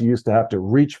 and how much you used to have to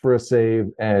reach for a save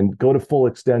and go to full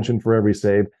extension for every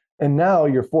save. And now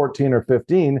you're 14 or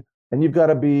 15, and you've got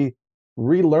to be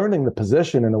relearning the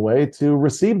position in a way to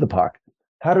receive the puck,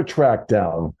 how to track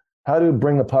down, how to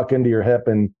bring the puck into your hip.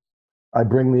 And I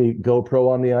bring the GoPro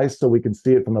on the ice so we can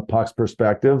see it from the puck's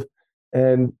perspective.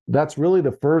 And that's really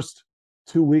the first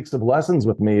 2 weeks of lessons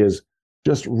with me, is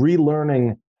just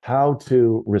relearning how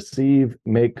to receive,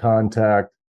 make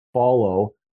contact,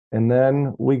 follow. And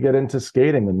then we get into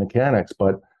skating and mechanics.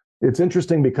 But it's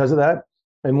interesting because of that.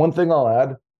 And one thing I'll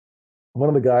add, one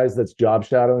of the guys that's job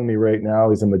shadowing me right now,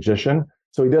 he's a magician.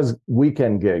 So he does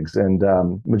weekend gigs, and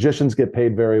magicians get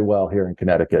paid very well here in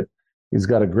Connecticut. He's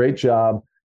got a great job,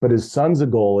 but his son's a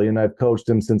goalie, and I've coached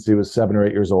him since he was 7 or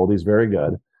 8 years old. He's very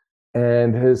good.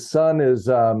 And his son is,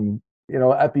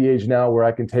 at the age now where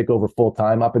I can take over full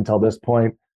time. Up until this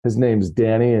point, his name's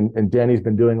Danny, and Danny's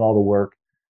been doing all the work,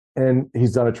 and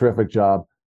he's done a terrific job.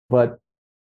 But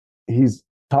he's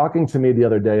talking to me the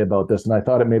other day about this, and I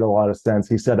thought it made a lot of sense.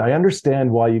 He said, I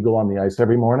understand why you go on the ice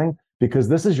every morning, because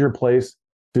this is your place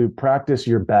to practice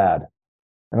your bad.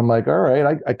 And I'm like, all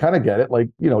right, I kind of get it. Like,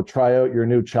 try out your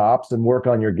new chops and work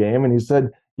on your game. And he said,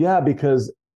 yeah,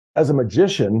 because as a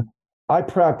magician, I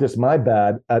practice my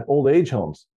bad at old age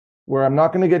homes where I'm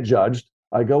not going to get judged.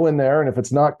 I go in there, and if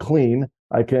it's not clean,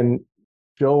 I can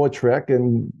show a trick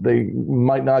and they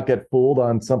might not get fooled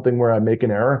on something where I make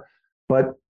an error.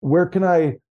 But where can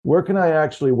I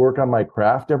actually work on my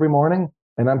craft every morning?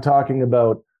 And I'm talking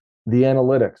about the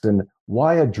analytics and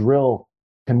why a drill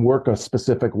can work a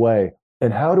specific way.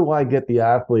 And how do I get the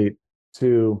athlete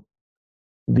to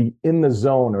the in the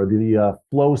zone or the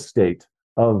flow state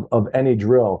of any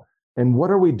drill? And what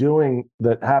are we doing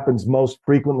that happens most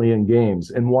frequently in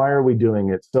games? And why are we doing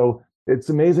it? So it's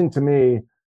amazing to me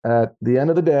at the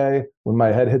end of the day, when my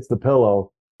head hits the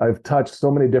pillow, I've touched so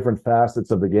many different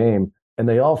facets of the game, and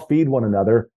they all feed one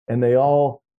another, and they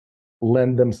all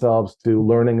lend themselves to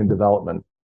learning and development.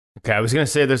 Okay, I was going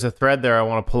to say there's a thread there I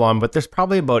want to pull on, but there's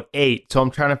probably about 8, so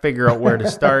I'm trying to figure out where to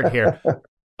start here.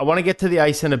 I want to get to the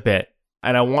ice in a bit,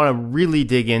 and I want to really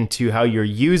dig into how you're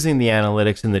using the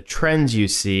analytics and the trends you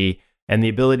see and the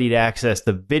ability to access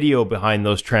the video behind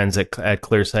those trends at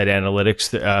Clearsight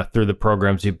Analytics through the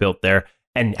programs you built there,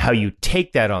 and how you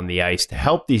take that on the ice to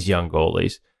help these young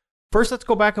goalies. First, let's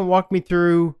go back and walk me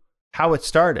through how it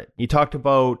started. You talked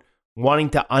about wanting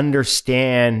to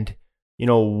understand,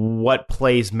 what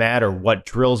plays matter, what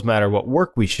drills matter, what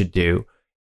work we should do.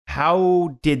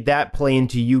 How did that play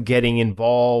into you getting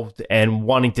involved and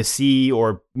wanting to see,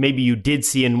 or maybe you did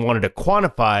see and wanted to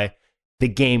quantify the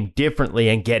game differently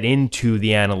and get into the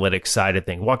analytics side of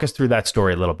things? Walk us through that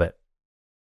story a little bit.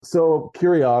 So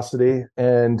curiosity,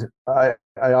 and I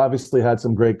obviously had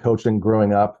some great coaching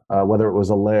growing up, whether it was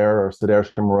Allaire or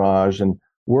Sudesh Mirage, and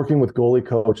working with goalie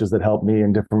coaches that helped me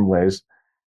in different ways.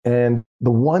 And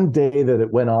the one day that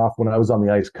it went off when I was on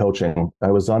the ice coaching, I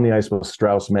was on the ice with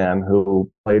Strauss Mann,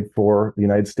 who played for the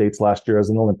United States last year as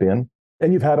an Olympian,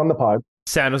 and you've had on the pod.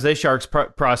 San Jose Sharks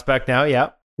prospect now, yeah.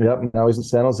 Yep, now he's in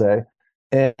San Jose.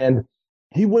 And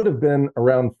he would have been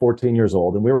around 14 years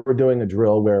old, and we were doing a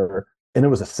drill and it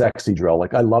was a sexy drill.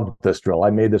 Like, I loved this drill.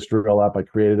 I made this drill up. I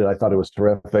created it. I thought it was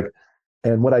terrific.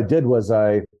 And what I did was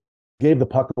I gave the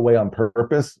puck away on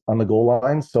purpose on the goal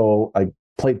line. So I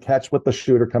played catch with the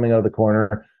shooter coming out of the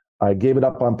corner. I gave it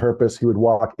up on purpose. He would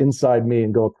walk inside me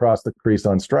and go across the crease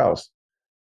on Strauss.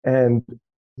 And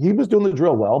he was doing the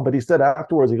drill well, but he said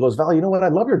afterwards, he goes, Val, you know what? I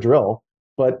love your drill,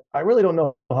 but I really don't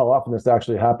know how often this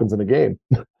actually happens in a game.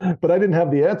 But I didn't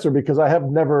have the answer because I have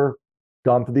never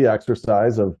gone through the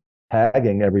exercise of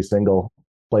tagging every single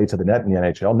play to the net in the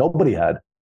NHL. Nobody had.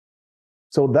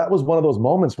 So that was one of those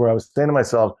moments where I was saying to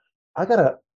myself, I've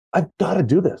got to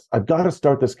do this. I've got to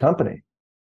start this company,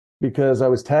 because I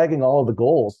was tagging all of the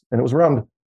goals, and it was around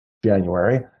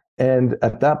January. And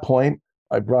at that point,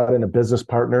 I brought in a business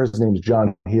partner. His name's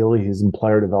John Healy. He's in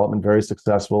player development, very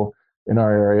successful in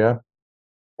our area.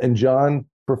 And John,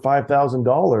 for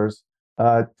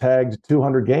 $5,000, tagged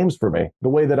 200 games for me, the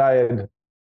way that I had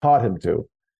taught him to.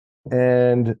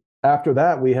 And after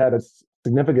that, we had a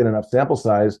significant enough sample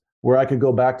size where I could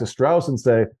go back to Strauss and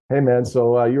say, hey, man,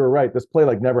 so you were right. This play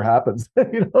never happens.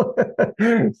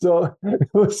 So it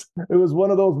was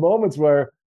one of those moments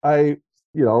where I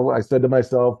said to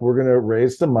myself, we're going to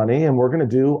raise some money and we're going to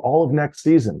do all of next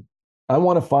season. I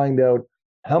want to find out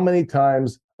how many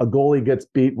times a goalie gets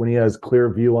beat when he has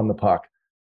clear view on the puck.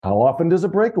 How often does a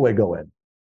breakaway go in?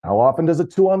 How often does a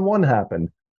 2-on-1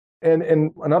 happen?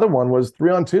 And another one was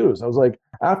 3-on-2s. I was like,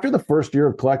 after the first year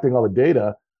of collecting all the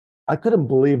data, I couldn't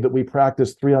believe that we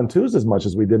practiced 3-on-2s as much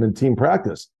as we did in team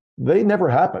practice. They never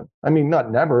happen. I mean,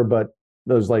 not never, but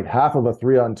there's like half of a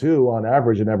 3-on-2 on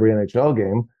average in every NHL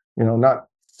game, not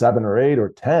 7 or 8 or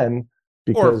 10,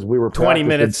 because we were 20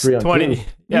 minutes, 20,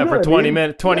 yeah, for 20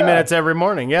 minutes, 20 minutes every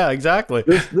morning. Yeah, exactly.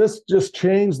 This just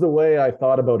changed the way I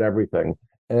thought about everything.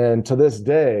 And to this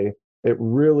day, it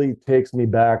really takes me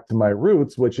back to my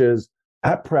roots, which is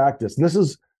at practice. And this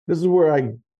is where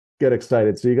I get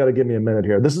excited. So you got to give me a minute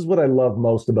here. This is what I love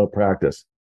most about practice.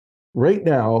 Right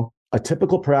now, a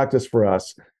typical practice for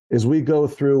us is we go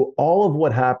through all of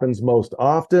what happens most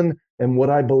often and what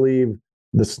I believe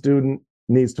the student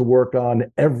needs to work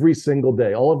on every single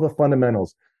day, all of the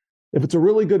fundamentals. If it's a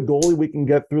really good goalie, we can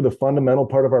get through the fundamental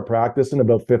part of our practice in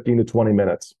about 15 to 20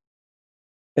 minutes.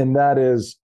 And that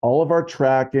is all of our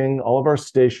tracking, all of our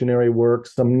stationary work,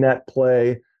 some net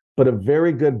play, but a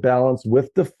very good balance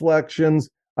with deflections.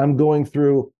 I'm going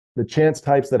through the chance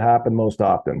types that happen most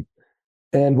often.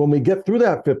 And when we get through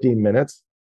that 15 minutes,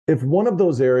 if one of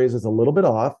those areas is a little bit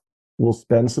off, we'll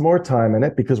spend some more time in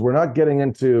it because we're not getting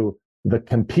into the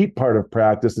compete part of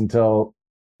practice until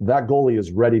that goalie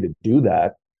is ready to do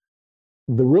that.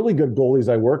 The really good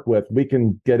goalies I work with, we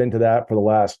can get into that for the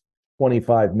last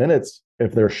 25 minutes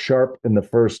if they're sharp in the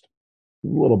first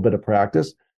little bit of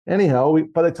practice. Anyhow,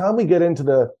 by the time we get into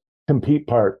the compete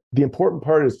part, the important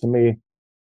part is to me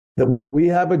that we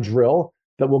have a drill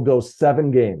that will go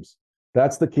 7 games.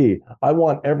 That's the key. I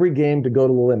want every game to go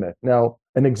to the limit. Now,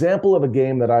 an example of a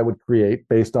game that I would create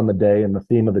based on the day and the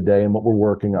theme of the day and what we're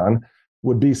working on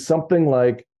would be something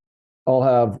like I'll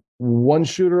have one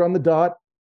shooter on the dot,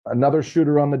 another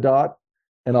shooter on the dot,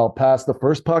 and I'll pass the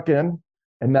first puck in,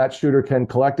 and that shooter can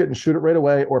collect it and shoot it right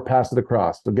away or pass it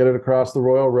across. So get it across the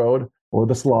Royal Road or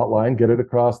the slot line, get it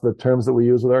across the terms that we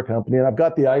use with our company. And I've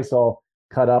got the ice all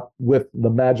cut up with the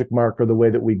magic marker, the way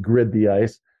that we grid the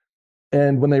ice.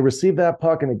 And when they receive that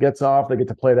puck and it gets off, they get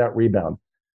to play that rebound.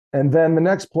 And then the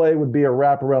next play would be a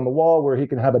wrap around the wall where he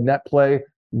can have a net play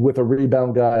with a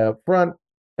rebound guy up front,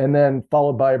 and then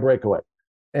followed by a breakaway.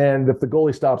 And if the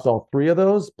goalie stops all 3 of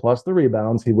those, plus the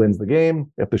rebounds, he wins the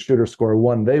game. If the shooters score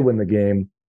 1, they win the game.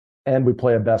 And we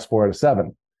play a best 4 out of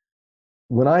 7.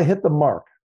 When I hit the mark,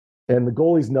 and the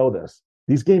goalies know this,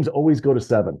 these games always go to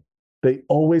 7. They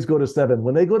always go to 7.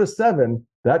 When they go to 7,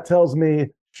 that tells me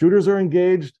shooters are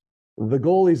engaged, the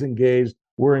goalie's engaged,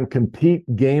 we're in compete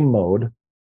game mode.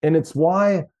 And it's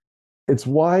why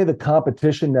the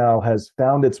competition now has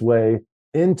found its way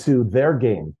into their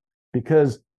game,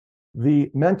 because the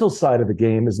mental side of the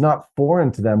game is not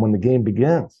foreign to them when the game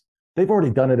begins. They've already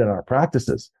done it in our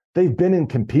practices. They've been in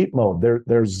compete mode.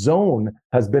 Their zone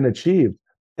has been achieved.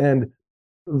 And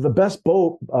the best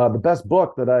book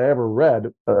that I ever read,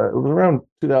 it was around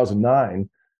 2009,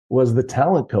 was The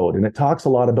Talent Code. And it talks a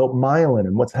lot about myelin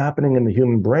and what's happening in the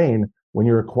human brain when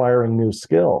you're acquiring new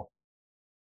skill.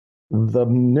 The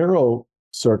neural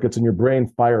circuits in your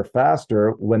brain fire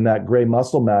faster when that gray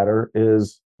muscle matter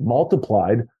is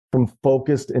multiplied from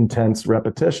focused, intense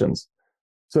repetitions.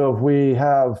 So if we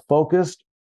have focused,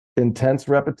 intense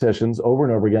repetitions over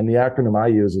and over again, the acronym I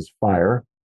use is FIRE,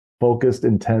 focused,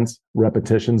 intense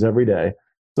repetitions every day.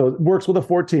 So it works with a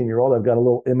 14-year-old. I've got a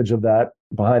little image of that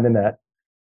behind the net.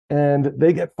 And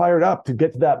they get fired up to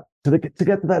get to that, to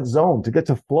get to that zone, to get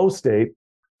to flow state,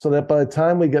 so that by the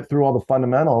time we get through all the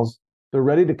fundamentals, they're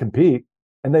ready to compete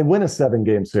and they win a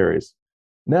 7-game series.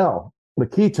 Now, the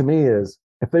key to me is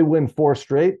if they win 4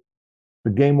 straight,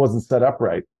 the game wasn't set up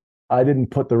right. I didn't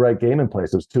put the right game in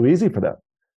place. It was too easy for them.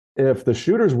 If the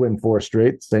shooters win 4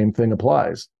 straight, same thing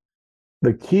applies.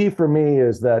 The key for me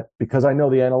is that because I know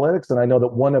the analytics and I know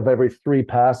that 1 of every 3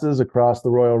 passes across the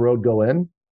Royal Road go in,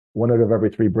 1 out of every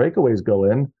 3 breakaways go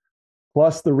in,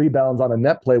 plus the rebounds on a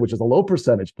net play, which is a low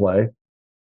percentage play,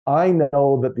 I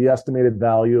know that the estimated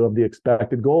value of the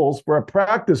expected goals for a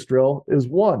practice drill is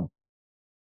 1.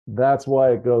 That's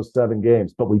why it goes 7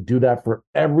 games. But we do that for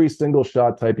every single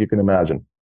shot type you can imagine.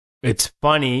 It's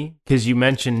funny because you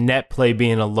mentioned net play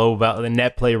being a low value, the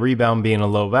net play rebound being a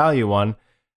low value one.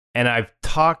 And I've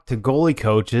talked to goalie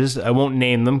coaches, I won't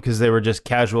name them because they were just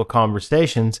casual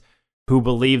conversations, who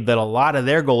believe that a lot of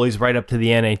their goalies right up to the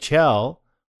NHL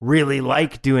really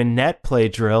like doing net play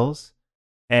drills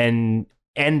and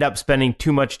end up spending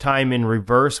too much time in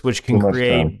reverse, which can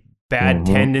create bad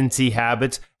tendency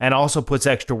habits and also puts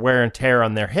extra wear and tear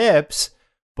on their hips.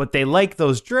 But they like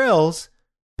those drills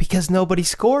because nobody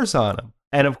scores on them.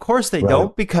 And of course they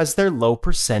don't, because they're low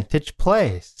percentage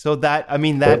plays. So that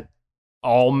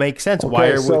all makes sense. Okay, Why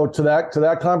are so to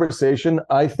that conversation,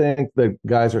 I think that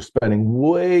guys are spending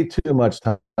way too much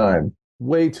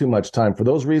time for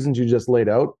those reasons you just laid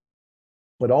out,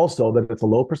 but also that it's a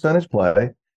low percentage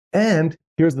play. And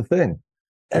here's the thing.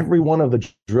 Every one of the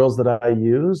drills that I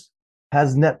use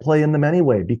has net play in them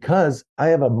anyway, because I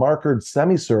have a markered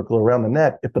semicircle around the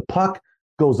net. If the puck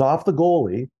goes off the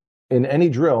goalie in any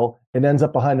drill and ends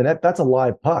up behind the net, that's a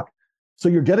live puck. So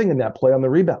you're getting a net play on the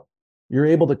rebound. You're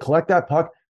able to collect that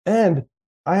puck. And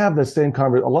I have the same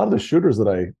conversation. A lot of the shooters that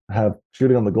I have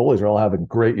shooting on the goalies are all having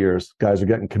great years. Guys are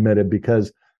getting committed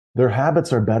because their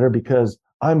habits are better, because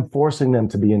I'm forcing them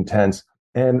to be intense.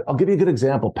 And I'll give you a good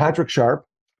example. Patrick Sharp,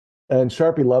 and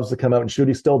Sharpie loves to come out and shoot.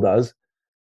 He still does.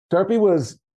 Sharpie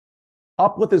was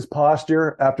up with his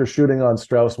posture after shooting on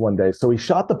Strauss one day. So he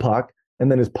shot the puck, and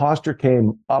then his posture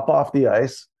came up off the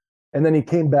ice, and then he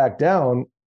came back down,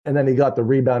 and then he got the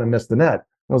rebound and missed the net.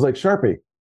 I was like, Sharpie,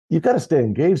 you've got to stay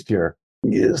engaged here.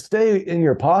 you stay in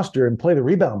your posture and play the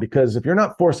rebound, because if you're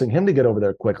not forcing him to get over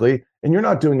there quickly and you're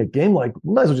not doing a game like,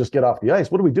 you might as well just get off the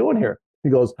ice. What are we doing here? He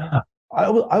goes, I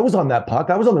was on that puck.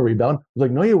 I was on the rebound. I was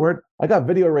like, no, you weren't. I got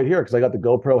video right here because I got the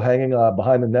GoPro hanging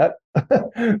behind the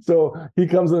net. So he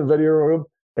comes in the video room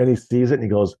and he sees it and he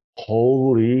goes,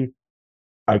 holy,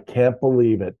 I can't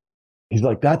believe it. He's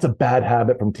like, that's a bad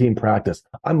habit from team practice.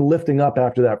 I'm lifting up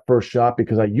after that first shot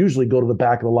because I usually go to the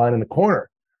back of the line in the corner.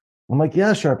 I'm like,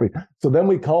 yeah, Sharpie. So then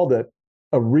we called it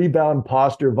a rebound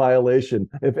posture violation.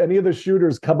 If any of the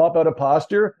shooters come up out of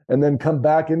posture and then come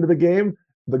back into the game,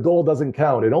 the goal doesn't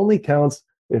count. It only counts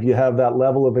if you have that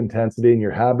level of intensity and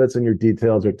your habits and your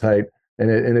details are tight.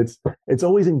 And it's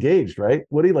always engaged, right?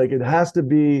 What do you like? It has to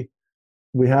be,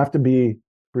 we have to be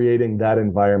creating that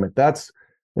environment.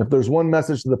 If there's one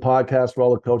message to the podcast for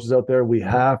all the coaches out there, we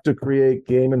have to create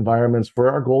game environments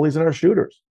for our goalies and our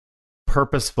shooters.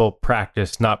 Purposeful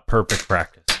practice, not perfect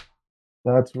practice.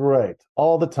 That's right.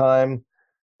 All the time.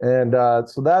 And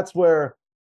so that's where,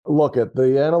 look at the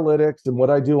analytics and what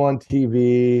I do on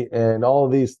TV and all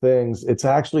of these things. It's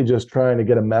actually just trying to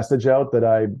get a message out that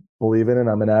I believe in, and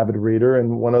I'm an avid reader.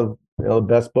 And one of the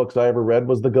best books I ever read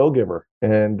was The Go-Giver.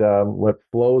 And what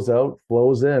flows out,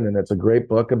 flows in. And it's a great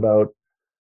book about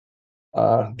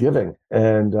giving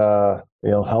and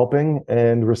helping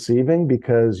and receiving,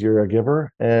 because you're a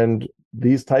giver. And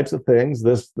these types of things,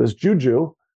 this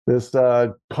juju, this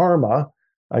karma,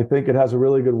 I think it has a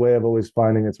really good way of always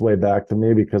finding its way back to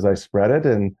me because I spread it.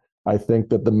 And I think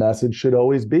that the message should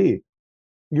always be,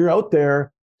 you're out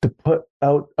there to put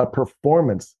out a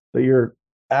performance that your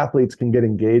athletes can get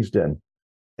engaged in.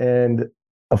 And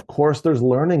of course, there's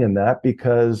learning in that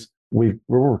because we're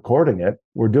recording it.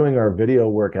 We're doing our video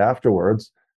work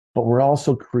afterwards, but we're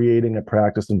also creating a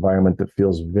practice environment that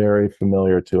feels very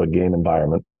familiar to a game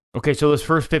environment. Okay, so those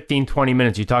first 15, 20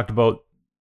 minutes, you talked about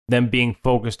them being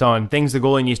focused on things the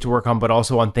goalie needs to work on, but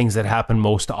also on things that happen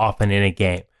most often in a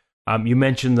game. You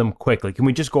mentioned them quickly. Can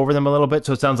we just go over them a little bit?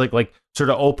 So it sounds like sort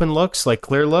of open looks, like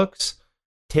clear looks,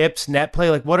 tips, net play.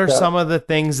 Like what are some of the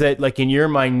things that, like in your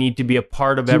mind, need to be a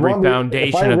part of every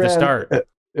foundation at the start?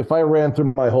 If I ran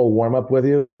through my whole warm up with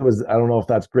you, I don't know if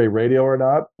that's great radio or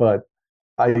not, but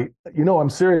I'm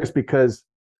serious because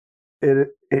it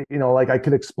I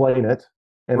could explain it,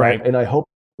 and right. I hope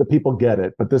that people get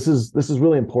it. But this is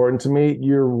really important to me.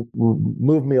 You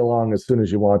move me along as soon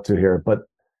as you want to here. But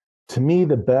to me,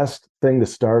 the best thing to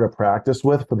start a practice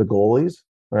with for the goalies,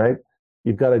 right?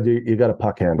 You've got a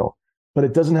puck handle, but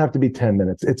it doesn't have to be 10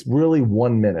 minutes. It's really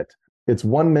 1 minute. It's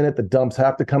 1 minute. The dumps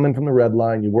have to come in from the red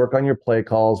line. You work on your play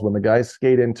calls. When the guys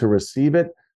skate in to receive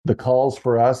it, the calls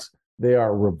for us, they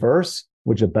are reverse,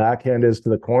 which a backhand is to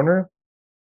the corner.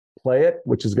 Play it,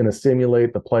 which is going to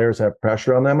simulate the players have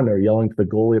pressure on them and they're yelling to the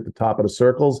goalie at the top of the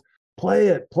circles, play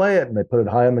it, and they put it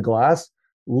high on the glass.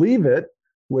 Leave it,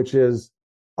 which is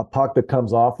a puck that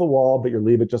comes off the wall, but you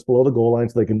leave it just below the goal line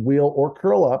so they can wheel or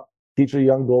curl up. Teach a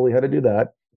young goalie how to do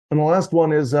that. And the last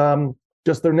one is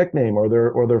just their nickname or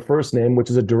their first name,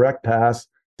 which is a direct pass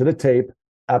to the tape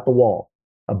at the wall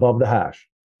above the hash.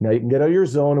 Now you can get out of your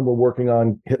zone, and we're working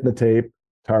on hitting the tape,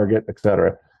 target,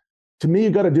 etc. To me, you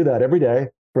got to do that every day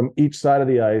from each side of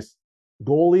the ice.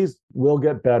 Goalies will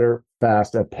get better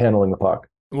fast at handling the puck.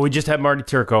 We just had Marty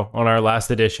Turco on our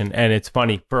last edition, and it's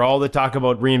funny. For all the talk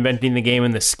about reinventing the game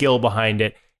and the skill behind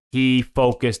it, he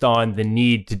focused on the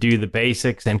need to do the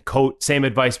basics, and same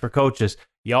advice for coaches.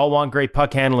 You all want great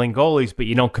puck handling goalies, but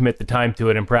you don't commit the time to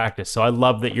it in practice. So I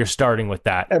love that you're starting with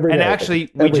that. Every day.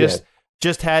 Actually, we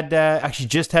just had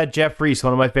Jeff Reese,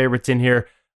 one of my favorites, in here.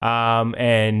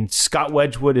 And Scott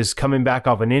Wedgwood is coming back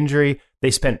off an injury.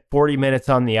 They spent 40 minutes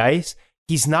on the ice.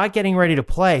 He's not getting ready to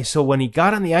play. So when he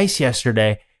got on the ice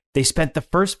yesterday, they spent the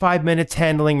first 5 minutes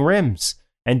handling rims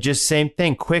and just same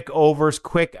thing, quick overs,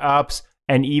 quick ups,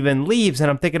 and even leaves. And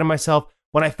I'm thinking to myself,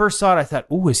 when I first saw it, I thought,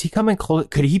 ooh, is he coming close?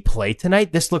 Could he play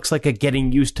tonight? This looks like a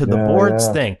getting used to the boards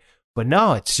thing. But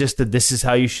no, it's just that this is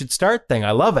how you should start thing.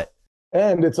 I love it.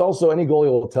 And it's also, any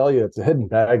goalie will tell you, it's a hidden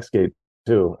bag skate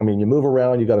too. I mean, you move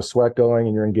around, you got a sweat going,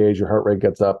 and you're engaged, your heart rate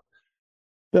gets up.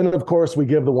 Then, of course, we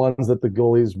give the ones that the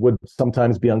goalies would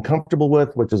sometimes be uncomfortable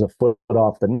with, which is a foot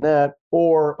off the net,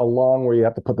 or a long where you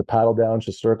have to put the paddle down,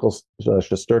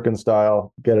 Shesterkin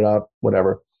style, get it up,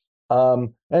 whatever.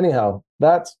 Anyhow,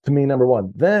 that's to me number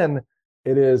one. Then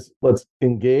it is, let's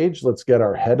engage, let's get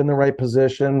our head in the right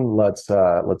position, let's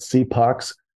see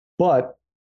pucks. But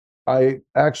I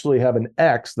actually have an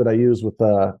X that I use with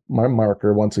my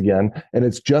marker once again, and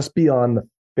it's just beyond the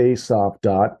face-off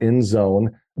dot in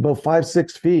zone, about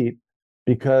 5-6 feet,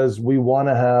 because we want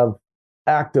to have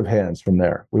active hands from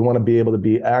there. We want to be able to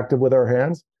be active with our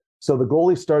hands. So the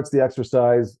goalie starts the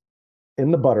exercise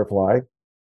in the butterfly,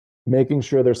 making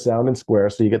sure they're sound and square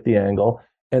so you get the angle.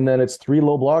 And then it's 3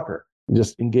 low blocker. You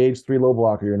just engage 3 low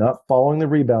blocker. You're not following the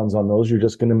rebounds on those. You're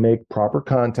just going to make proper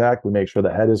contact. We make sure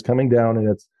the head is coming down and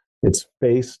it's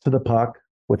face to the puck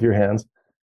with your hands.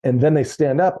 And then they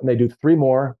stand up and they do 3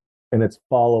 more, and it's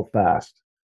follow fast,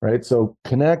 right? So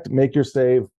connect, make your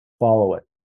save, follow it.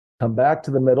 Come back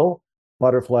to the middle,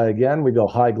 butterfly again. We go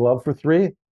high glove for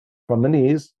 3 from the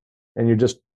knees, and you're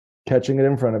just catching it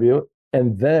in front of you.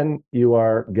 And then you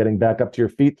are getting back up to your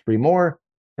feet, 3 more.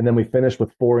 And then we finish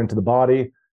with 4 into the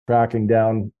body, tracking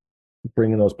down,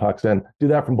 bringing those pucks in. Do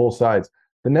that from both sides.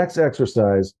 The next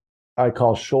exercise I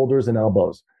call shoulders and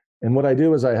elbows. And what I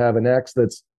do is I have an X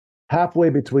that's halfway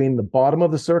between the bottom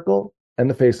of the circle and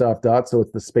the face-off dot. So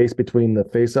it's the space between the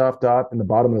face-off dot and the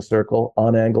bottom of the circle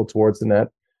on angle towards the net.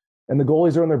 And the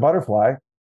goalies are in their butterfly,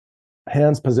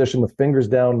 hands positioned with fingers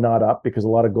down, not up, because a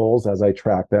lot of goals, as I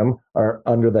track them, are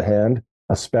under the hand,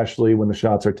 especially when the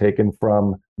shots are taken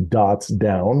from dots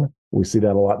down. We see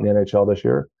that a lot in the NHL this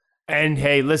year. And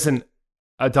hey, listen,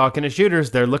 talking to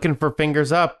shooters, they're looking for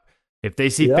fingers up. If they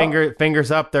see fingers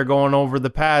up, they're going over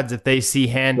the pads. If they see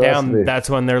hand down,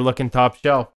 that's when they're looking top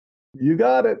shelf. You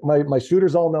got it. My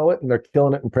shooters all know it, and they're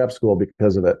killing it in prep school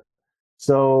because of it.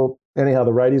 So anyhow,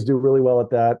 the righties do really well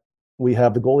at that. We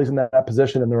have the goalies in that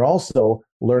position, and they're also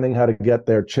learning how to get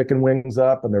their chicken wings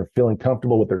up, and they're feeling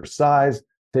comfortable with their size.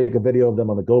 Take a video of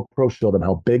them on the GoPro, show them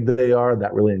how big they are.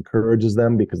 That really encourages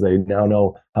them because they now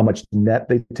know how much net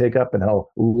they take up and how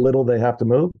little they have to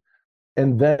move.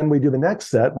 And then we do the next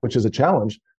set, which is a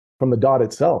challenge from the dot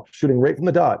itself, shooting right from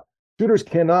the dot. Shooters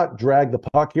cannot drag the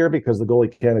puck here because the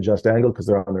goalie can't adjust angle because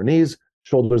they're on their knees,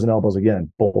 shoulders and elbows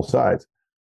again, both sides.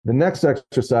 The next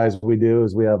exercise we do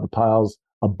is we have the piles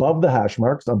above the hash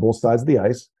marks on both sides of the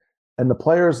ice, and the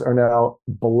players are now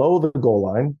below the goal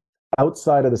line,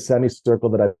 outside of the semicircle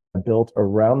that I built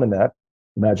around the net,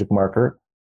 magic marker,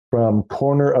 from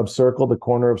corner of circle to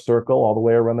corner of circle, all the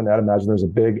way around the net. Imagine there's a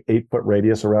big 8-foot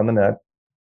radius around the net.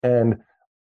 And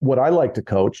what I like to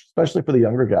coach, especially for the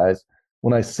younger guys,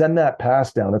 when I send that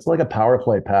pass down, it's like a power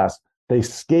play pass. They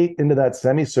skate into that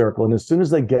semicircle. And as soon as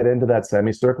they get into that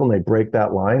semicircle and they break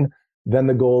that line, then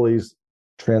the goalies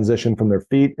transition from their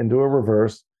feet into a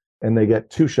reverse, and they get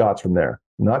 2 shots from there.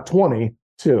 Not 20,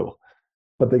 2.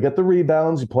 But they get the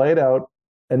rebounds, you play it out,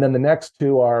 and then the next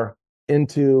 2 are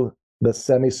into the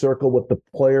semicircle with the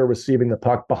player receiving the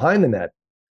puck behind the net.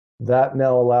 That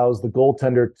now allows the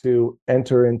goaltender to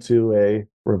enter into a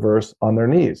reverse on their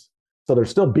knees. So they're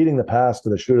still beating the pass to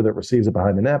the shooter that receives it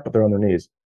behind the net, but they're on their knees.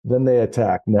 Then they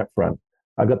attack net front.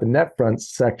 I've got the net front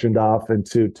sectioned off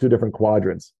into 2 different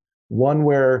quadrants. One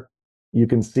where you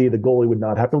can see the goalie would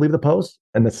not have to leave the post,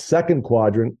 and the second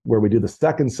quadrant where we do the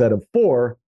second set of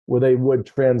 4, where they would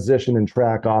transition and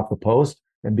track off the post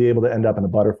and be able to end up in a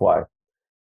butterfly.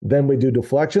 Then we do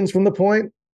deflections from the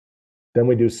point. Then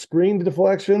we do screened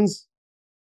deflections.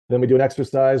 Then we do an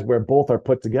exercise where both are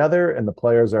put together and the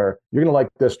players are, you're going to like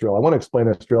this drill. I want to explain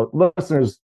this drill.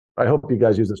 Listeners, I hope you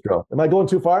guys use this drill. Am I going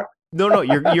too far? No,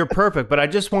 you're perfect. But I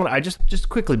just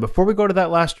quickly, before we go to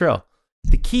that last drill,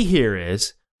 the key here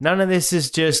is none of this is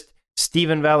just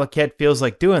Steven Valiquette feels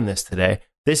like doing this today.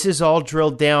 This is all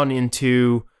drilled down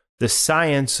into the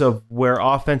science of where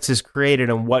offense is created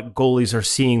and what goalies are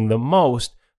seeing the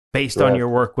most based on your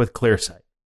work with ClearSight.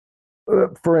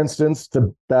 For instance,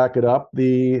 to back it up,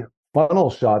 the funnel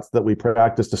shots that we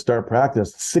practice to start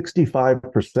practice,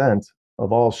 65%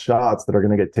 of all shots that are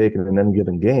going to get taken in any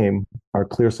given game are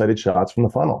clear-sighted shots from the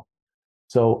funnel.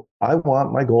 So I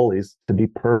want my goalies to be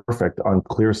perfect on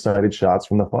clear-sighted shots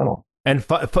from the funnel. And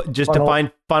just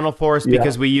define funnel for us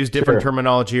because we used different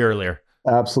terminology earlier.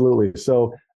 Absolutely.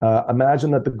 So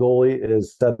imagine that the goalie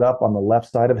is set up on the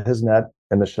left side of his net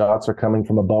and the shots are coming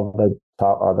from above the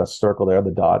top of the circle there,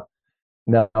 the dot.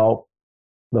 Now,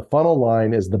 the funnel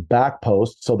line is the back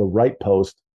post, so the right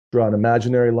post. Draw an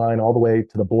imaginary line all the way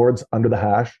to the boards under the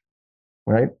hash,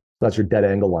 right? That's your dead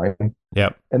angle line.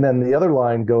 Yep. And then the other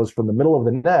line goes from the middle of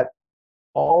the net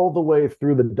all the way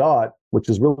through the dot, which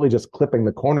is really just clipping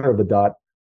the corner of the dot.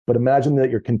 But imagine that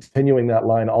you're continuing that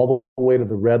line all the way to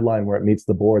the red line where it meets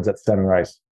the boards at center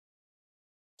ice.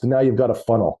 So now you've got a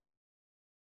funnel.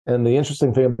 And the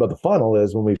interesting thing about the funnel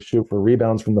is when we shoot for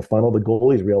rebounds from the funnel, the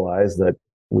goalies realize that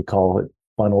we call it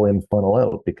funnel in, funnel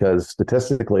out, because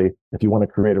statistically, if you want to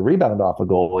create a rebound off a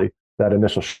goalie, that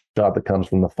initial shot that comes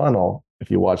from the funnel,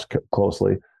 if you watch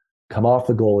closely, come off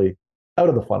the goalie out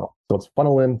of the funnel. So it's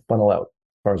funnel in, funnel out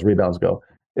as far as rebounds go.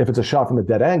 If it's a shot from the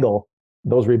dead angle,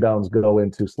 those rebounds go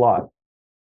into slot.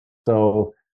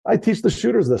 So I teach the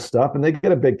shooters this stuff and they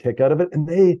get a big kick out of it. And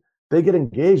they get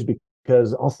engaged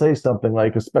because I'll say something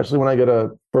like, especially when I get a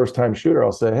first time shooter,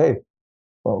 I'll say, hey,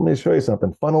 well, let me show you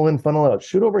something. Funnel in, funnel out.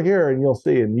 Shoot over here and you'll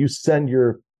see. And you send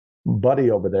your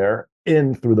buddy over there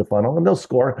in through the funnel and they'll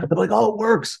score. They're like, oh, it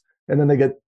works. And then they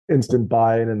get instant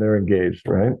buy-in and they're engaged,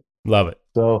 right? Love it.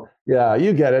 So yeah,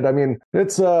 you get it. I mean,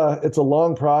 it's a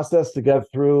long process to get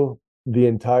through the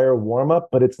entire warm-up,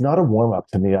 but it's not a warm-up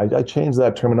to me. I changed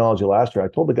that terminology last year. I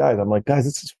told the guys, I'm like, guys,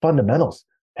 this is fundamentals.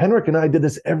 Henrik and I did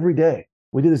this every day.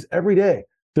 We do this every day.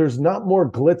 There's not more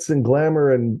glitz and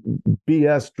glamour and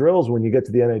BS drills when you get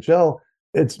to the NHL.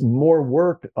 It's more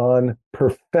work on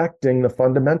perfecting the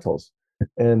fundamentals.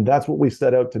 And that's what we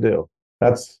set out to do.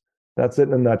 That's it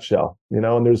in a nutshell,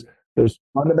 and there's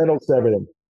fundamentals to everything.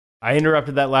 I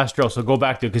interrupted that last drill, so go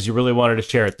back to it because you really wanted to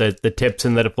share it, the tips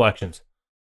and the deflections.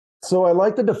 So I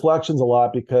like the deflections a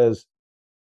lot because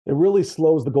it really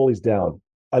slows the goalies down.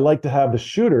 I like to have the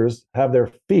shooters have their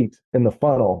feet in the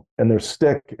funnel and their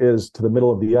stick is to the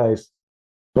middle of the ice,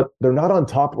 but they're not on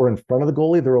top or in front of the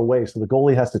goalie, they're away. So the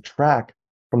goalie has to track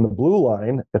from the blue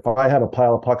line. If I have a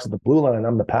pile of pucks at the blue line,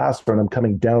 I'm the passer and I'm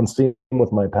coming down seam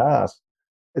with my pass.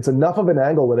 It's enough of an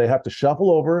angle where they have to shuffle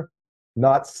over,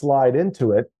 not slide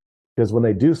into it, because when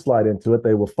they do slide into it,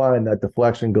 they will find that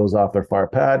deflection goes off their far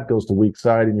pad, goes to weak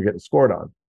side, and you're getting scored on.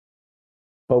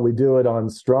 But we do it on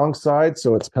strong side,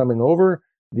 so it's coming over.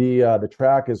 The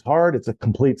track is hard. It's a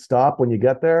complete stop when you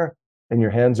get there, and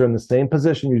your hands are in the same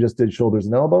position you just did shoulders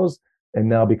and elbows. And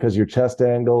now because your chest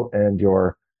angle and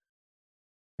your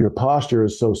posture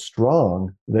is so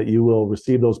strong that you will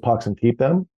receive those pucks and keep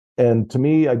them. And to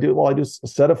me, I do a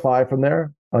set of 5 from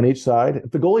there on each side.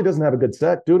 If the goalie doesn't have a good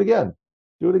set, do it again.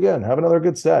 Do it again. Have another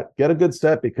good set. Get a good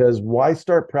set, because why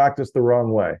start practice the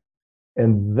wrong way?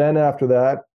 And then after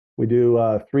that, we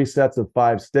do 3 sets of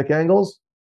 5 stick angles.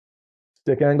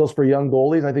 Stick angles for young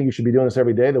goalies. I think you should be doing this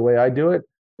every day. The way I do it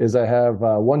is I have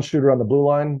one shooter on the blue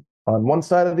line on one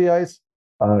side of the ice,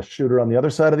 a shooter on the other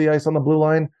side of the ice on the blue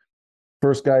line.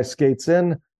 First guy skates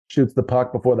in, shoots the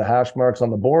puck before the hash marks on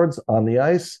the boards on the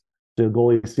ice. The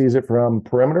goalie sees it from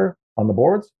perimeter on the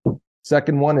boards.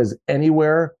 Second one is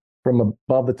anywhere from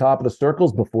above the top of the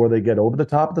circles before they get over the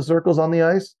top of the circles on the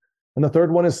ice. And the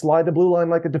third one is slide the blue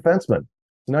line like a defenseman.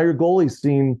 So now your goalie's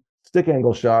seen stick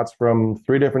angle shots from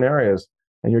 3 different areas,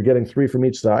 and you're getting 3 from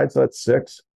each side. So that's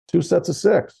 6, 2 sets of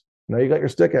 6. Now you got your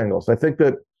stick angles. I think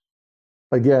that,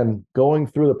 again, going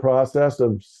through the process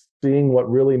of seeing what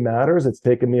really matters, it's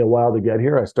taken me a while to get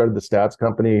here. I started the stats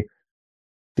company,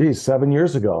 7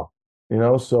 years ago,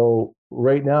 so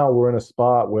right now we're in a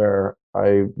spot where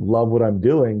I love what I'm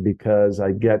doing because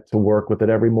I get to work with it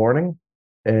every morning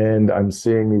and I'm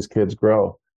seeing these kids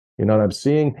grow, and I'm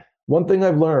seeing one thing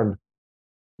I've learned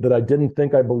that I didn't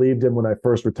think I believed in when I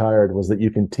first retired was that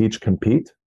you can teach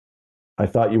compete. I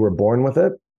thought you were born with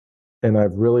it. And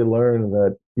I've really learned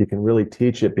that you can really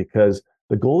teach it, because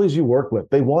the goalies you work with,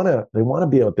 they want to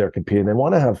be out there competing. They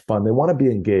want to have fun. They want to be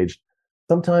engaged.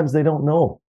 Sometimes they don't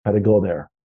know how to go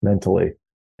there mentally.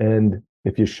 And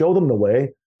if you show them the way,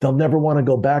 they'll never want to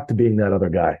go back to being that other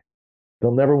guy.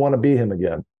 They'll never want to be him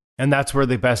again. And that's where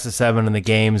the best of 7 in the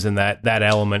games and that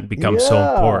element becomes so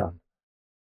important.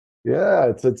 Yeah,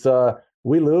 it's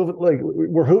we live like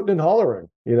we're hooting and hollering,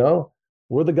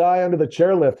 We're the guy under the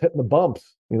chairlift hitting the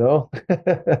bumps, And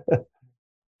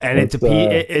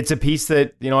it's a piece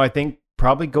that, I think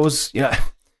probably goes,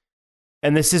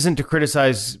 and this isn't to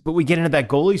criticize, but we get into that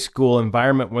goalie school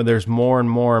environment where there's more and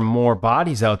more and more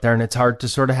bodies out there, and it's hard to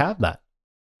sort of have that.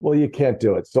 Well, you can't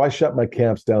do it. So I shut my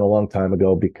camps down a long time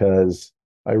ago because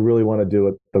I really want to do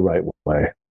it the right way.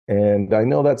 And I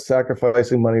know that's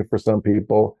sacrificing money for some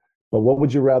people, but what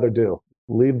would you rather do?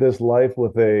 Leave this life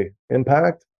with a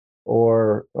impact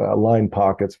or line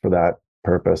pockets for that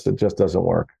purpose? It just doesn't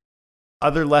work.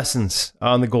 Other lessons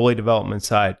on the goalie development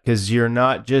side, because you're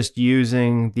not just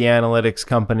using the analytics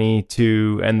company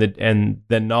and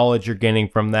the knowledge you're gaining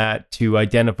from that to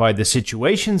identify the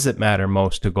situations that matter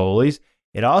most to goalies.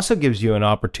 It also gives you an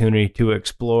opportunity to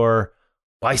explore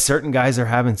why certain guys are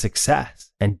having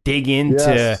success and dig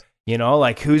into,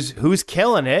 like who's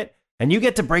killing it. And you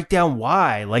get to break down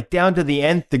why, like down to the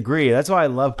nth degree. That's why I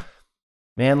love,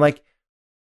 man, like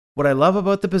what I love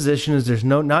about the position is there's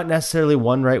not necessarily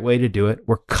one right way to do it.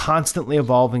 We're constantly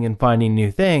evolving and finding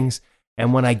new things.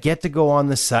 And when I get to go on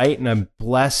the site, and I'm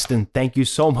blessed, and thank you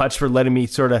so much for letting me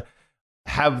sort of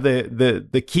have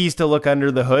the keys to look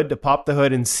under the hood, to pop the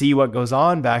hood and see what goes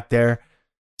on back there.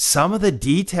 Some of the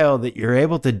detail that you're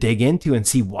able to dig into and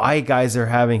see why guys are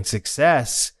having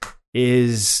success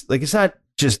is like, it's not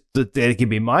just that it can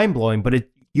be mind blowing, but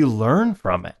you learn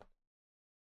from it.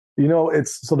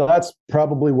 So that's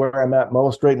probably where I'm at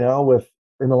most right now with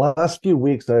in the last few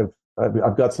weeks,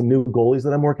 I've got some new goalies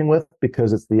that I'm working with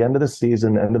because it's the end of the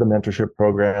season, end of the mentorship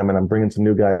program, and I'm bringing some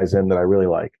new guys in that I really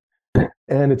like.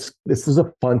 And this is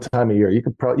a fun time of year. You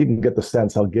can get the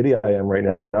sense how giddy I am right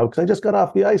now because I just got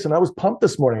off the ice and I was pumped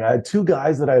this morning. I had two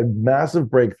guys that I had massive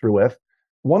breakthrough with.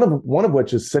 One of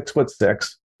which is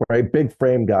 6'6", right, big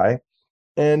frame guy,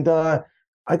 and I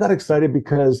got excited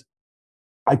because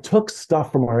I took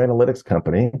stuff from our analytics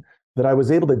company that I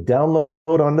was able to download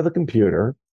onto the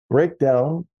computer, break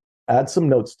down, add some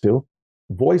notes to,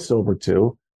 voice over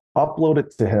to, upload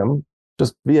it to him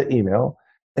just via email.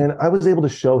 And I was able to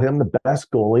show him the best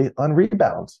goalie on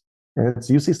rebounds. And it's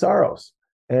UC Saros.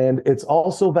 And it's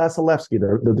also Vasilevsky.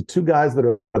 They're the two guys that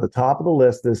are at the top of the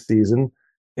list this season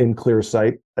in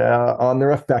Clearsight on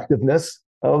their effectiveness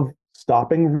of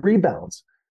stopping rebounds.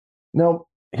 Now,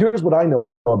 here's what I know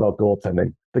about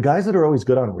goaltending. The guys that are always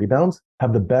good on rebounds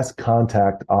have the best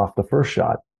contact off the first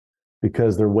shot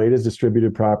because their weight is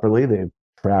distributed properly. They've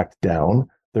tracked down.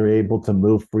 They're able to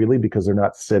move freely because they're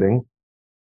not sitting.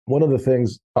 One of the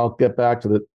things, I'll get back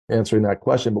to answering that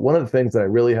question, but one of the things that I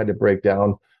really had to break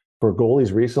down for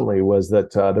goalies recently was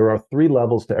that there are 3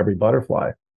 levels to every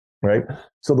butterfly, right?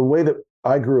 So the way that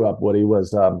I grew up, Woody,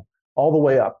 was all the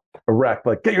way up, erect,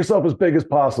 like get yourself as big as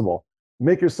possible,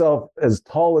 make yourself as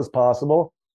tall as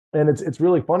possible. And it's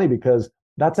really funny because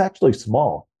that's actually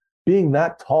small. Being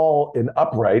that tall and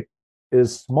upright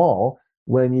is small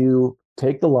when you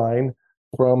take the line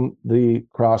from the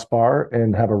crossbar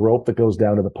and have a rope that goes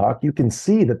down to the puck. You can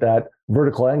see that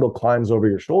vertical angle climbs over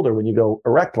your shoulder when you go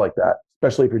erect like that,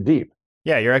 especially if you're deep.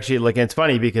 Yeah, you're actually looking. It's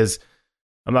funny because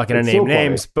I'm not going to name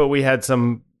names, but we had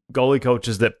some goalie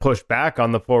coaches that push back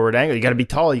on the forward angle. You got to be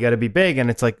tall, you got to be big, and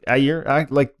it's like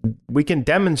we can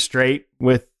demonstrate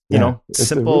with it's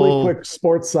simple, a really quick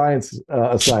sports science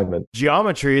assignment.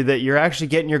 Geometry that you're actually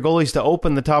getting your goalies to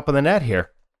open the top of the net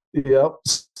here. Yep.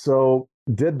 So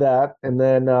did that, and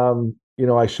then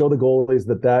I show the goalies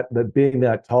that being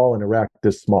that tall and erect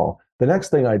is small. The next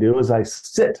thing I do is I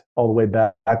sit all the way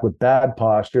back with bad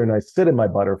posture, and I sit in my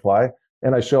butterfly,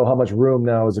 and I show how much room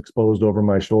now is exposed over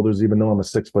my shoulders, even though I'm a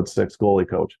 6'6" goalie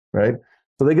coach, right?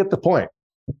 So they get the point.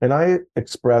 And I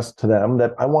express to them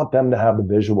that I want them to have the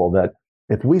visual that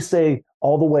if we say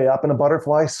all the way up in a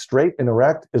butterfly, straight and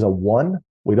erect is a 1,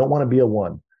 we don't want to be a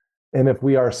 1. And if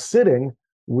we are sitting,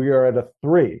 we are at a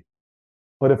 3.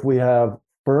 But if we have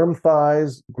firm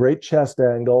thighs, great chest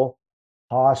angle,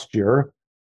 posture,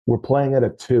 we're playing at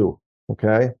a 2,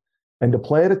 okay? And to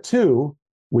play at a 2,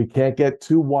 we can't get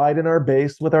too wide in our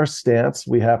base with our stance.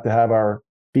 We have to have our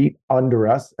feet under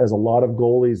us, as a lot of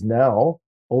goalies now,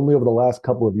 only over the last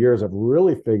couple of years, have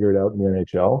really figured out in the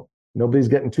NHL. Nobody's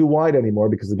getting too wide anymore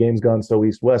because the game's gone so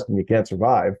east-west and you can't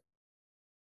survive.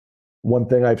 One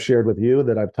thing I've shared with you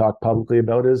that I've talked publicly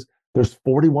about is there's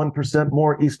 41%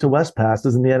 more east to west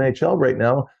passes in the NHL right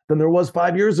now than there was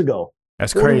 5 years ago.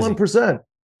 That's crazy. 41%.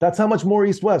 That's how much more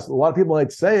east-west. A lot of people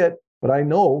might say it, but I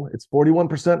know it's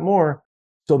 41% more.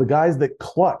 So the guys that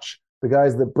clutch, the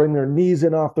guys that bring their knees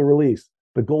in off the release,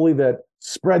 the goalie that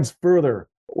spreads further,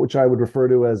 which I would refer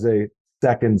to as a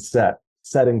second set,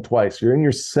 setting twice. You're in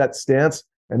your set stance,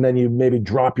 and then you maybe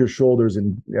drop your shoulders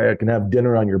and can have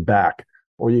dinner on your back,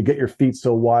 or you get your feet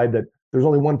so wide that there's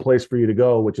only one place for you to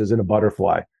go, which is in a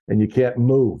butterfly, and you can't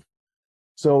move.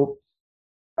 So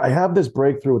I have this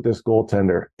breakthrough with this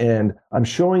goaltender, and I'm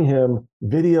showing him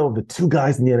video of the 2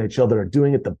 guys in the NHL that are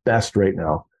doing it the best right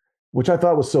now, which I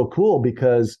thought was so cool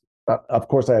because, of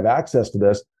course, I have access to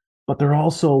this, but they're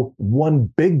also one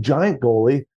big giant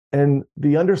goalie and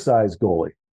the undersized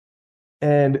goalie.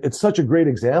 And it's such a great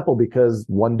example because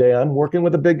one day I'm working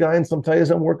with a big guy and sometimes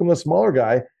I'm working with a smaller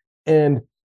guy. And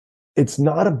it's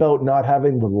not about not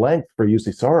having the length for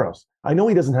UC Saros. I know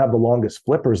he doesn't have the longest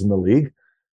flippers in the league,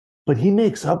 but he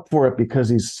makes up for it because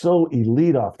he's so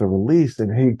elite off the release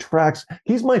and he tracks.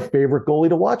 He's my favorite goalie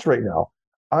to watch right now.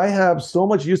 I have so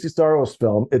much UC Saros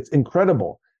film. It's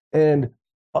incredible. And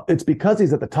it's because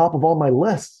he's at the top of all my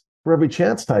lists for every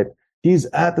chance type. He's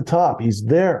at the top. He's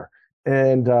there.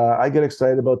 And I get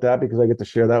excited about that because I get to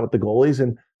share that with the goalies,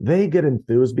 and they get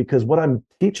enthused because what I'm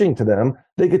teaching to them,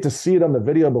 they get to see it on the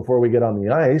video before we get on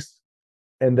the ice.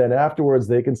 And then afterwards,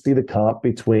 they can see the comp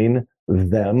between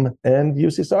them and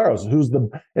UC Saros,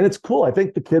 and it's cool. I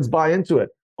think the kids buy into it.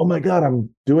 Oh my God, I'm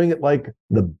doing it like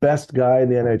the best guy in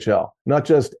the NHL, not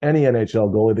just any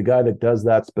NHL goalie, the guy that does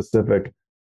that specific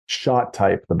shot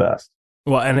type the best.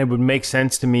 Well, and it would make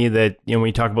sense to me that, when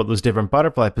you talk about those different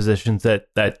butterfly positions that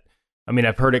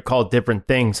I've heard it called different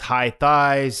things, high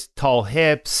thighs, tall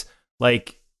hips.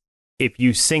 Like if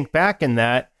you sink back in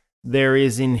that, there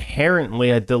is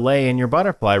inherently a delay in your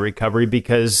butterfly recovery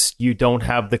because you don't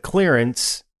have the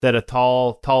clearance that a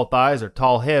tall thighs or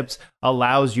tall hips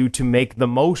allows you to make the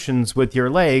motions with your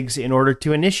legs in order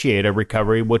to initiate a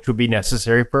recovery, which would be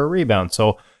necessary for a rebound.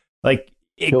 So like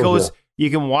it goes,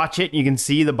 you can watch it, you can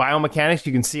see the biomechanics,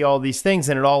 you can see all these things,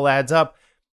 and it all adds up.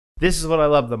 This is what I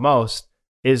love the most,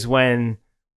 is when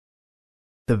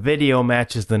the video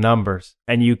matches the numbers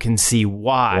and you can see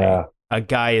why a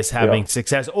guy is having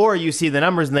success, or you see the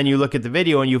numbers and then you look at the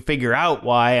video and you figure out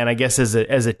why. And I guess as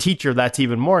a teacher, that's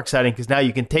even more exciting because now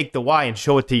you can take the why and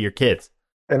show it to your kids.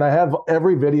 And I have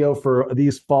every video for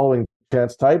these following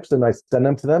chance types and I send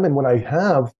them to them. And when I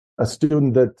have a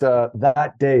student that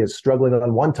that day is struggling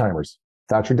on one-timers,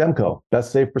 Thatcher Demko,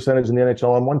 best save percentage in the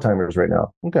NHL on one-timers right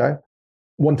now. Okay.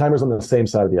 One-timers on the same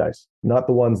side of the ice, not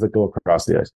the ones that go across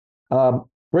the ice.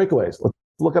 Breakaways. Let's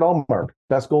look at Allmark.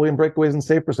 Best goalie in breakaways and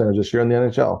save percentage this year in the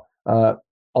NHL.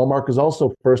 Allmark is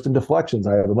also first in deflections.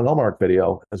 I have an Allmark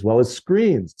video, as well as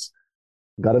screens.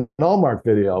 Got an Allmark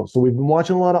video. So we've been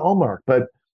watching a lot of Allmark, but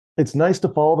it's nice to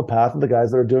follow the path of the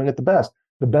guys that are doing it the best.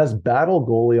 The best battle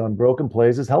goalie on broken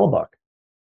plays is Hellebuck.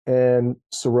 And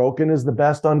Sorokin is the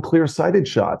best on clear-sighted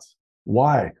shots.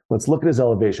 Why? Let's look at his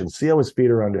elevation. See how his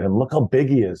feet are under him. Look how big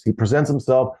he is. He presents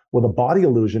himself with a body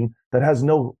illusion that has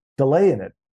no delay in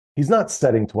it. He's not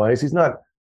setting twice. He's not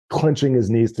clenching his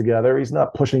knees together. He's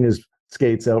not pushing his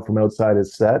skates out from outside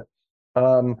his set.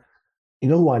 You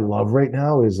know who I love right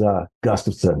now is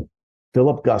Gustafsson,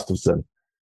 Philip Gustafsson.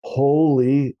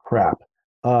 Holy crap.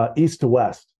 East to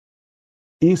West.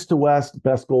 East to West,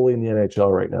 best goalie in the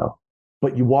NHL right now.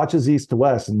 But you watch his East to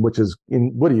West, and which is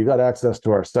in Woody, you got access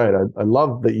to our site. I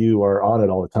love that you are on it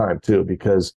all the time too,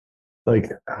 because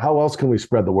like how else can we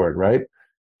spread the word, right?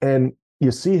 And you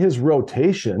see his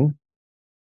rotation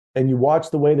and you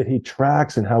watch the way that he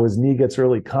tracks and how his knee gets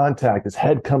early contact, his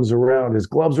head comes around, his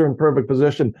gloves are in perfect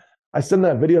position. I send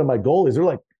that video to my goalies.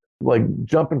 They're like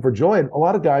jumping for joy. And a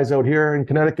lot of guys out here in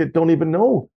Connecticut don't even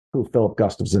know who Philip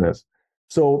Gustafsson is.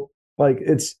 So like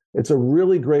it's a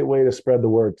really great way to spread the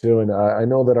word too. And I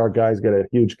know that our guys get a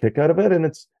huge kick out of it, and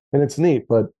it's neat.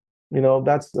 But you know,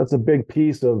 that's a big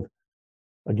piece of,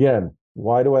 again,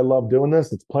 why do I love doing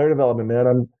this? It's player development,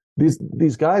 man.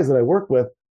 These guys that I work with,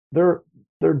 they're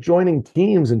joining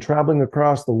teams and traveling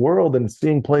across the world and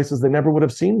seeing places they never would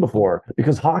have seen before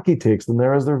because hockey takes them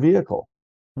there as their vehicle.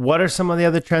 What are some of the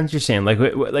other trends you're seeing?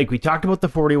 Like we talked about the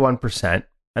 41%,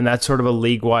 and that's sort of a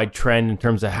league-wide trend in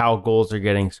terms of how goals are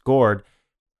getting scored.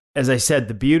 As I said,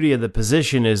 the beauty of the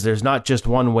position is there's not just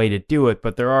one way to do it,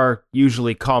 but there are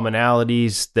usually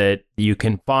commonalities that you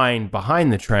can find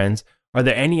behind the trends. Are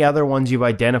there any other ones you've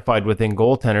identified within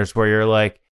goaltenders where you're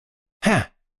like,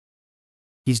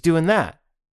 he's doing that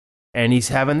and he's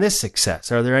having this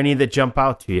success? Are there any that jump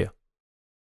out to you?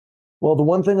 Well, the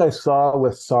one thing I saw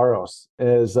with Saros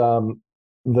is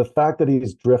the fact that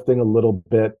he's drifting a little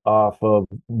bit off of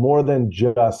more than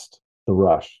just the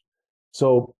rush.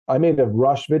 So I made a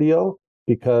rush video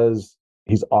because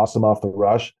he's awesome off the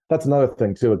rush. That's another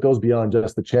thing too. It goes beyond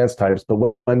just the chance types,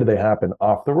 but when do they happen?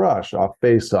 Off the rush, off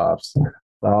face-offs,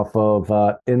 off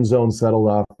of in-zone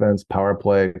settled offense, power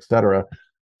play, etc.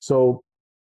 So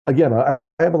again, I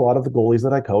have a lot of the goalies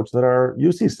that I coach that are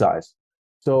UC size.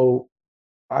 So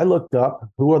I looked up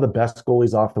who are the best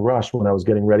goalies off the rush when I was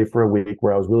getting ready for a week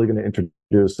where I was really going to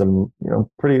introduce some,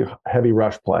 pretty heavy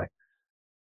rush play.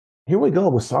 Here we go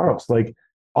with Saros, like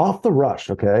off the rush.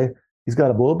 Okay. He's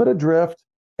got a little bit of drift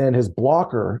and his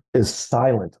blocker is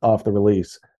silent off the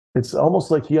release. It's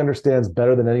almost like he understands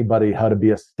better than anybody how to be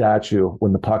a statue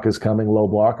when the puck is coming, low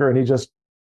blocker. And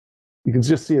you can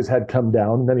just see his head come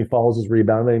down, and then he follows his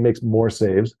rebound, and then he makes more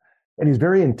saves. And he's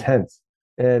very intense.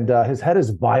 And his head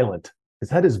is violent. His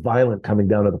head is violent coming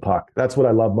down to the puck. That's what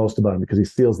I love most about him because he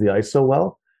seals the ice so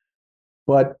well.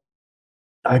 But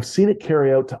I've seen it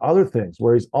carry out to other things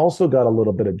where he's also got a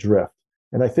little bit of drift.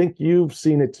 And I think you've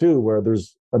seen it too, where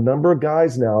there's a number of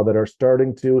guys now that are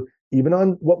starting to, even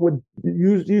on what would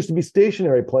used to be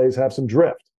stationary plays, have some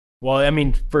drift. Well, I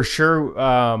mean, for sure,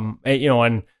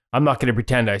 and I'm not going to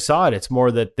pretend I saw it. It's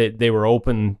more that they were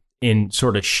open in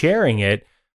sort of sharing it.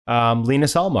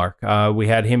 Linus Ullmark, we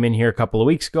had him in here a couple of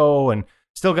weeks ago, and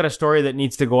still got a story that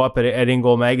needs to go up at In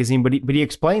Goal Magazine. But he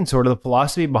explained sort of the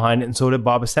philosophy behind it, and so did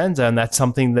Bob Asenza, and that's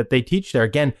something that they teach there.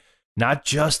 Again, not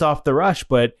just off the rush,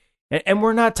 but and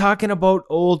we're not talking about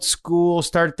old school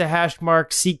start the hash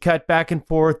mark, seat cut back and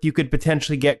forth. You could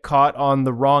potentially get caught on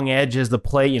the wrong edge as the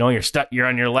play. You're stuck. You're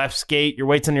on your left skate. Your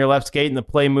weight's on your left skate, and the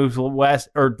play moves west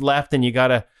or left, and you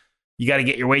gotta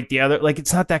get your weight the other. Like,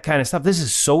 it's not that kind of stuff. This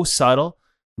is so subtle.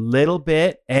 little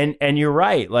bit. And you're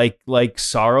right, like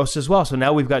Saros as well. So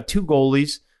now we've got two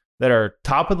goalies that are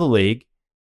top of the league,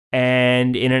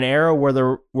 and in an era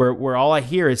where all I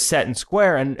hear is set and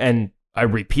square, and I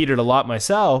repeat it a lot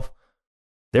myself,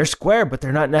 they're square, but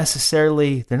they're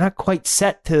not quite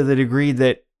set to the degree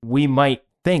that we might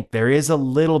think. There is a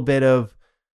little bit of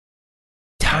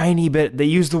tiny bit. They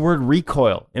use the word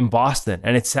recoil in Boston,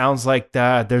 and it sounds like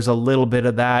there's a little bit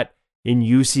of that in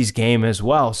UC's game as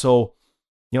well. So,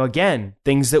 again,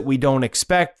 things that we don't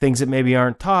expect, things that maybe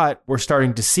aren't taught, we're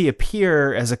starting to see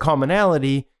appear as a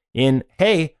commonality in,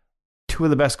 hey, two of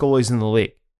the best goalies in the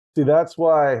league. See, that's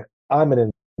why I'm an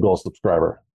In-Goal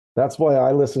subscriber. That's why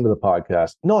I listen to the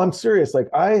podcast. No, I'm serious. Like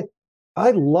I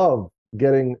love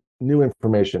getting new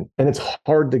information, and it's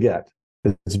hard to get.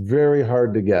 It's very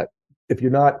hard to get if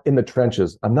you're not in the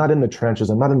trenches. I'm not in the trenches.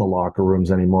 I'm not in the locker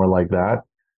rooms anymore like that.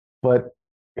 But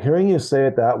hearing you say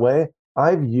it that way,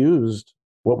 I've used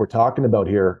what we're talking about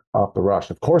here off the rush.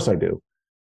 Of course I do.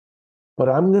 But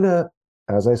I'm going to,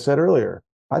 as I said earlier,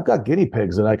 I've got guinea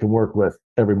pigs that I can work with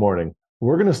every morning.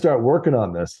 We're going to start working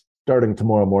on this starting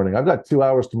tomorrow morning. I've got 2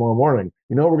 hours tomorrow morning.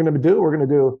 You know what we're going to do? We're going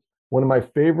to do one of my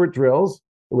favorite drills,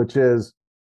 which is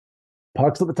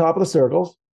pucks at the top of the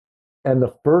circles. And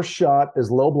the first shot is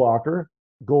low blocker.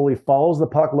 Goalie follows the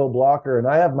puck low blocker, and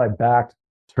I have my back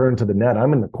turned to the net.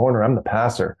 I'm in the corner. I'm the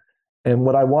passer. And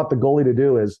what I want the goalie to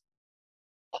do is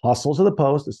hustle to the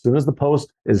post. As soon as the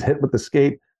post is hit with the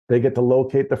skate, they get to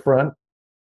locate the front,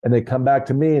 and they come back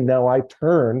to me. And now I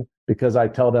turn, because I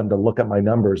tell them to look at my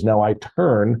numbers. Now I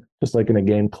turn, just like in a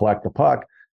game, collect the puck,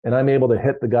 and I'm able to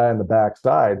hit the guy on the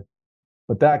backside.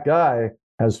 But that guy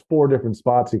has 4 different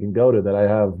spots he can go to that I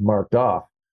have marked off,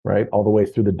 right? All the way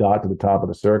through the dot to the top of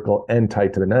the circle and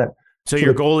tight to the net. So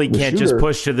your goalie can't just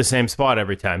push to the same spot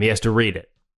every time. He has to read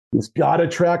it. He's got to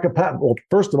track a pass. Well,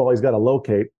 first of all, he's got to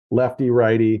locate lefty,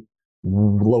 righty,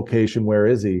 location. Where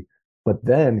is he? But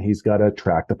then he's got to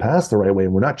track the pass the right way.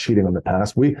 And we're not cheating on the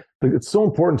pass. It's so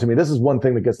important to me. This is one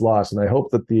thing that gets lost. And I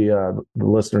hope that the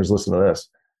listeners listen to this.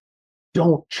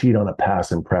 Don't cheat on a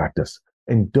pass in practice.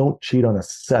 And don't cheat on a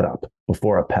setup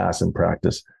before a pass in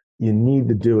practice. You need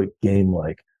to do it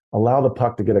game-like. Allow the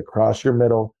puck to get across your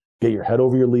middle, get your head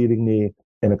over your leading knee,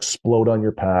 and explode on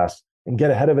your pass. And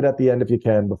get ahead of it at the end if you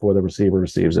can before the receiver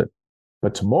receives it.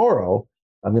 But tomorrow,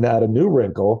 I'm going to add a new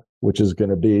wrinkle, which is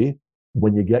going to be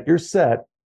when you get your set,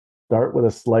 start with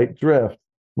a slight drift.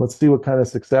 Let's see what kind of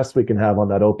success we can have on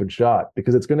that open shot,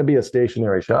 because it's going to be a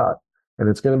stationary shot, and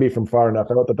it's going to be from far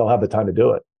enough out that they'll have the time to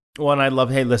do it. Well, and I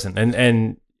love, hey,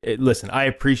 listen, listen, I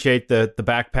appreciate the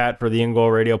back pat for the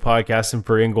In-Goal Radio podcast and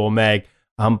for In-Goal Mag,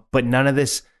 but none of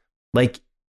this, like,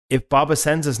 if Bob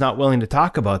Asenza's not willing to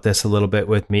talk about this a little bit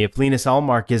with me, if Linus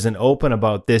Ullmark isn't open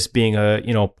about this being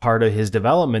a, part of his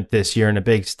development this year and a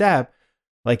big step,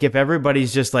 like if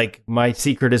everybody's just like, my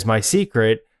secret is my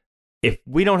secret, if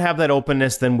we don't have that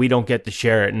openness, then we don't get to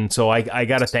share it. And so I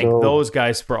got to thank those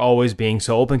guys for always being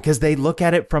so open, because they look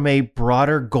at it from a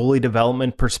broader goalie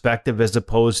development perspective as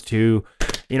opposed to,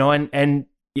 and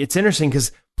it's interesting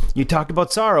because you talked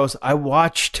about Saros. I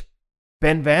watched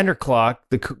Ben Vanderklok,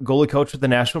 the goalie coach with the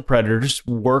Nashville Predators,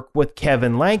 work with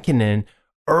Kevin Lankinen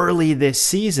early this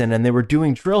season, and they were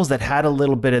doing drills that had a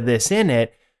little bit of this in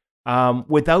it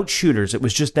without shooters. It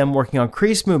was just them working on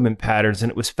crease movement patterns,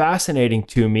 and it was fascinating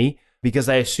to me because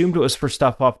I assumed it was for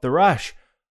stuff off the rush,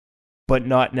 but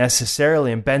not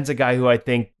necessarily. And Ben's a guy who I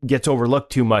think gets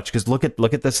overlooked too much, because look at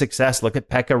the success. Look at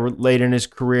Pekka late in his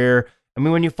career. I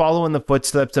mean, when you follow in the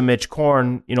footsteps of Mitch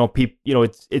Korn,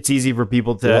 it's easy for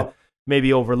people to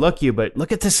maybe overlook you, but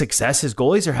look at the success his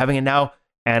goalies are having. And now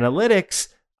analytics,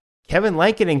 Kevin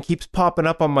Lankinen keeps popping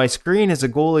up on my screen as a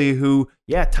goalie who,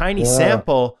 tiny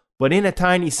sample, but in a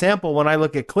tiny sample, when I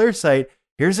look at ClearSight,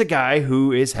 here's a guy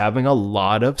who is having a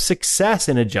lot of success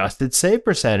in adjusted save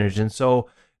percentage. And so,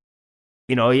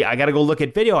 I got to go look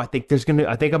at video. I think I'm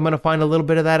going to find a little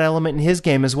bit of that element in his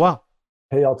game as well.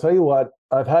 Hey, I'll tell you what,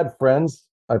 I've had friends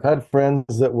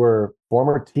that were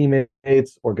former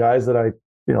teammates or guys that I,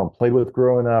 played with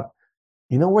growing up.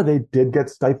 You know where they did get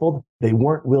stifled? They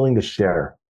weren't willing to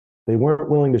share.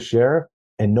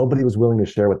 And nobody was willing to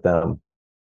share with them.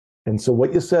 And so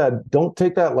what you said, don't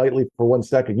take that lightly for 1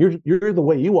 second. You're the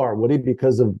way you are, Woody,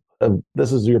 because of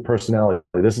this is your personality.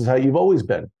 This is how you've always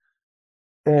been.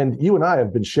 And you and I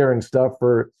have been sharing stuff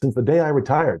since the day I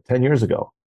retired 10 years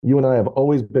ago. You and I have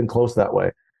always been close that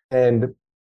way. And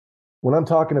when I'm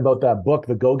talking about that book,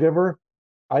 The Go-Giver,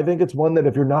 I think it's one that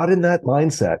if you're not in that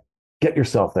mindset, get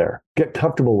yourself there. Get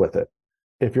comfortable with it.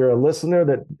 If you're a listener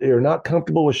that you're not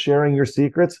comfortable with sharing your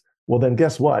secrets, well, then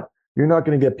guess what? You're not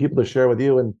going to get people to share with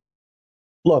you. And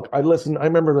look, I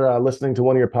remember listening to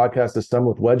one of your podcasts this summer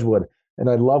with Wedgwood, and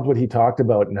I loved what he talked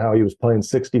about and how he was playing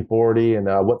 60-40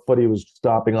 and what foot he was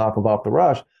stopping off the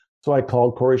rush. So I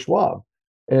called Corey Schwab,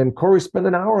 and Corey spent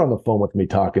an hour on the phone with me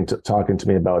talking to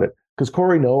me about it, because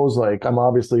Corey knows, like, I'm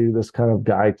obviously this kind of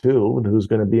guy too who's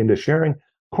going to be into sharing.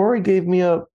 Corey gave me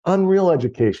a unreal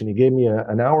education. He gave me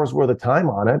an hour's worth of time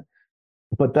on it,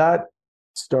 but that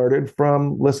started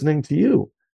from listening to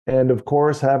you. And of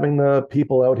course, having the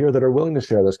people out here that are willing to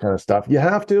share this kind of stuff. You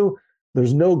have to.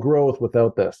 There's no growth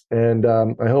without this. And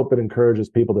I hope it encourages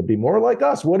people to be more like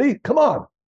us. Woody, come on.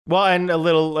 Well, and a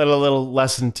little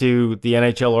lesson to the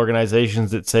NHL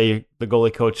organizations that say the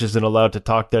goalie coach isn't allowed to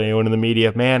talk to anyone in the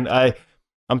media. Man,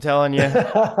 I'm telling you.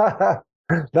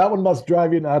 That one must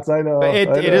drive you nuts. I know. It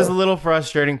is a little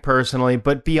frustrating personally,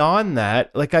 but beyond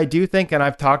that, like, I do think, and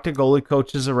I've talked to goalie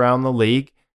coaches around the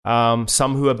league,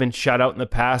 some who have been shut out in the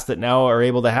past that now are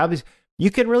able to have these. You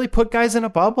can really put guys in a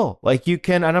bubble. Like, you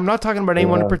can, and I'm not talking about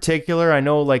anyone in particular. I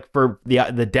know, like, for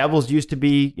the Devils used to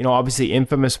be, obviously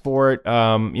infamous for it,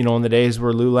 in the days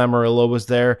where Lou Lamoriello was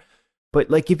there. But,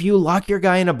 like, if you lock your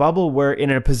guy in a bubble where in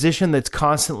a position that's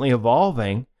constantly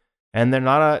evolving, and they're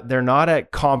not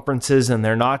at conferences and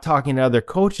they're not talking to other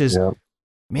coaches,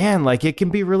 man, like, it can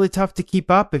be really tough to keep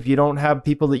up if you don't have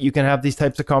people that you can have these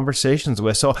types of conversations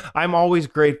with. So I'm always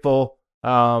grateful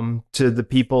to the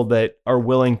people that are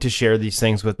willing to share these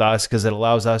things with us, because it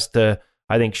allows us to,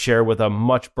 I think, share with a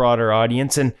much broader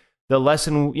audience. And the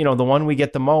lesson, the one we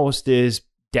get the most is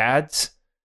dads,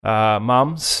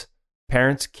 moms,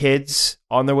 parents, kids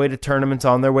on their way to tournaments,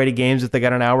 on their way to games. If they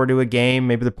got an hour to a game,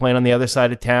 maybe they're playing on the other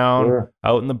side of town,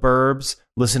 out in the burbs,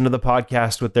 listen to the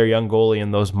podcast with their young goalie in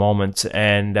those moments.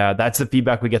 And that's the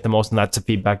feedback we get the most. And that's the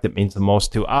feedback that means the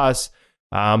most to us,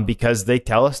 because they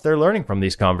tell us they're learning from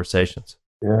these conversations.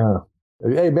 Yeah.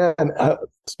 Hey, man,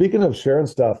 speaking of sharing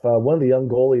stuff, one of the young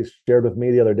goalies shared with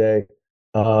me the other day,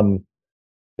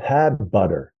 pad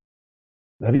butter.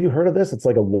 Have you heard of this? It's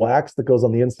like a wax that goes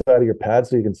on the inside of your pad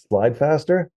so you can slide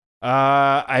faster.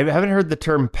 I haven't heard the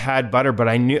term pad butter, but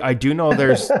I do know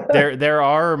there's there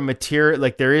are material,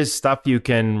 like, there is stuff you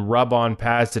can rub on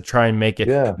pads to try and make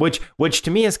it, which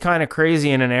to me is kind of crazy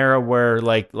in an era where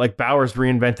like Bauer's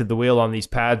reinvented the wheel on these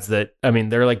pads that, I mean,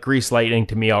 they're like grease lightning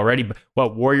to me already.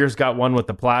 But Warriors got one with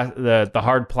the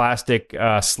hard plastic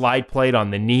slide plate on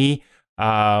the knee.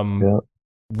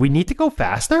 We need to go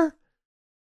faster.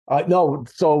 No,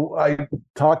 so I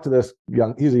talked to this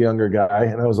he's a younger guy,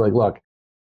 and I was like, look,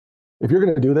 if you're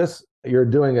going to do this, you're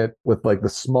doing it with like the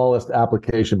smallest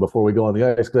application before we go on the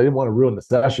ice, because I didn't want to ruin the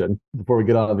session before we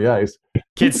get on the ice.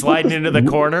 Kid sliding into the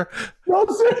corner. No,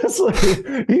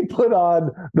 seriously. He put on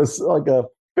this like a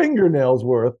fingernail's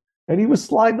worth, and he was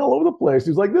sliding all over the place.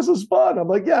 He's like, this is fun. I'm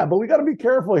like, yeah, but we got to be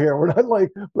careful here. We're not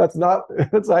like,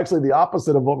 that's actually the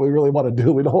opposite of what we really want to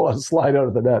do. We don't want to slide out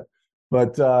of the net.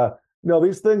 But no,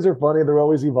 these things are funny. They're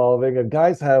always evolving, and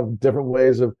guys have different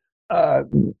ways of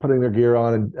putting their gear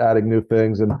on and adding new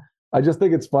things. And I just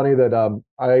think it's funny that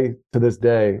I, to this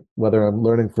day, whether I'm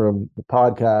learning from the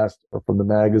podcast or from the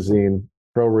magazine,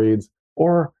 Pro Reads,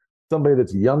 or somebody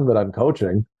that's young that I'm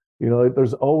coaching,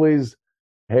 there's always,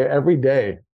 hey, every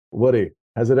day, Woody,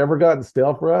 has it ever gotten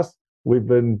stale for us? We've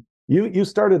been, you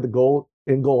started the Goal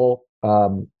in Goal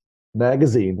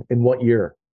magazine in what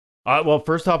year? Well,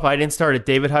 first off, I didn't start it.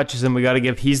 David Hutchison,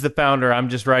 he's the founder. I'm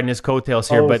just riding his coattails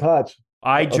here. But Hutch.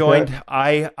 I joined,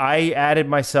 okay. I added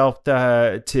myself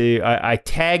I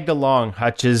tagged along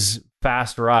Hutch's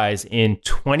fast rise in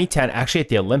 2010, actually at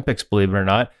the Olympics, believe it or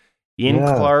not. Ian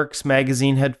Clark's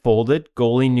magazine had folded.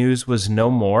 Goalie News was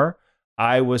no more.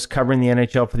 I was covering the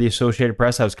NHL for the Associated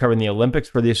Press. I was covering the Olympics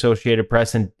for the Associated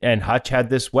Press, and Hutch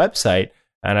had this website,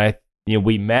 and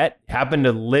we met, happened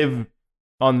to live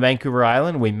on Vancouver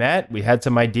Island. We met, we had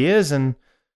some ideas, and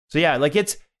so yeah, like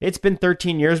it's been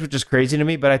 13 years, which is crazy to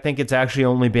me, but I think it's actually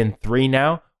only been 3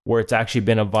 now where it's actually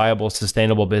been a viable,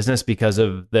 sustainable business because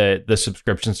of the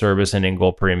subscription service and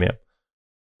in-goal premium.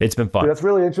 It's been fun. That's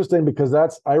really interesting, because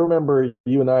I remember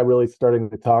you and I really starting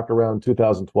to talk around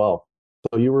 2012.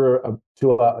 So you were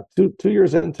 2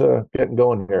 years into getting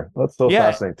going here. That's so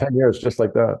fascinating. 10 years, just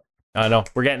like that. I know.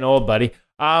 We're getting old, buddy.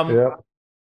 I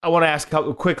want to ask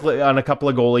quickly on a couple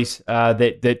of goalies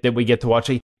that we get to watch.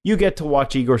 You get to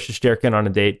watch Igor Shesterkin on a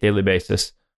daily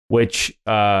basis, which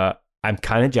I'm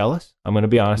kind of jealous. I'm going to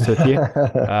be honest with you.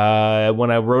 When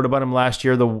I wrote about him last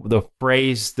year, the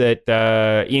phrase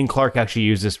that Ian Clark actually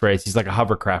used this phrase, he's like a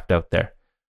hovercraft out there.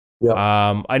 Yep.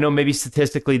 I know maybe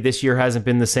statistically this year hasn't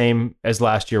been the same as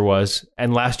last year was,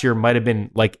 and last year might have been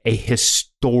like a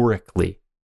historically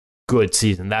good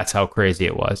season. That's how crazy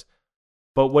it was.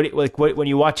 But when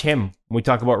you watch him, we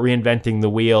talk about reinventing the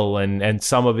wheel and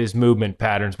some of his movement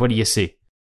patterns. What do you see?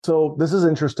 So this is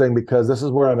interesting because this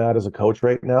is where I'm at as a coach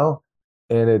right now.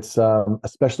 And it's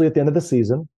especially at the end of the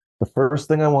season, the first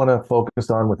thing I want to focus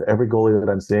on with every goalie that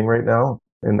I'm seeing right now,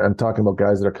 and I'm talking about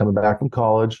guys that are coming back from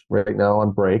college right now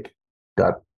on break,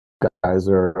 got guys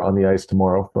that are on the ice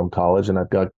tomorrow from college, and I've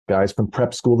got guys from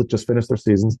prep school that just finished their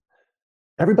seasons.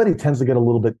 Everybody tends to get a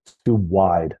little bit too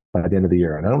wide by the end of the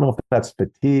year. And I don't know if that's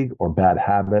fatigue or bad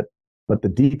habit, but the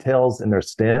details in their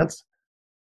stance,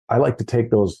 I like to take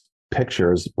those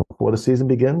pictures before the season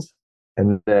begins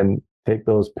and then take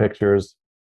those pictures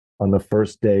on the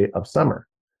first day of summer,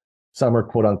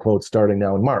 quote unquote, starting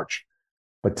now in March,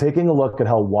 but taking a look at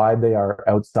how wide they are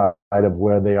outside of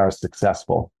where they are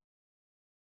successful.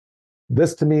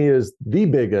 This to me is the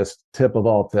biggest tip of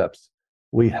all tips.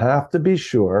 We have to be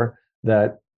sure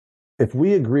that if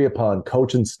we agree upon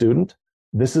coach and student,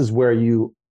 this is where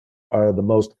you are the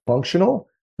most functional.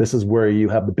 This is where you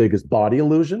have the biggest body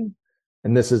illusion.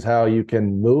 And this is how you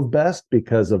can move best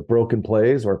because of broken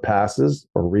plays or passes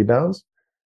or rebounds.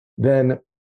 Then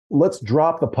let's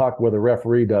drop the puck where the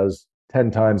referee does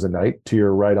 10 times a night to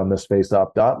your right on this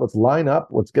face-off dot. Let's line up.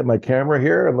 Let's get my camera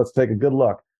here and let's take a good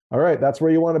look. All right, that's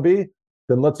where you want to be.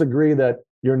 Then let's agree that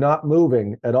you're not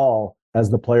moving at all as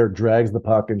the player drags the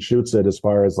puck and shoots it as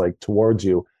far as like towards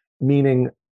you, meaning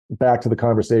back to the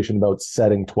conversation about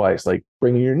setting twice, like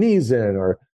bringing your knees in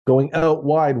or going out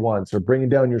wide once or bringing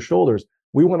down your shoulders.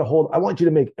 We want to hold. I want you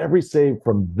to make every save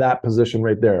from that position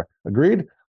right there. Agreed?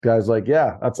 Guys like,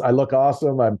 yeah, I look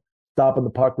awesome. I'm stopping the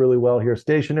puck really well here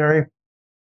stationary.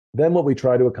 Then what we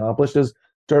try to accomplish is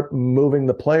start moving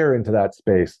the player into that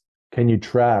space. Can you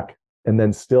track and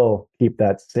then still keep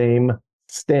that same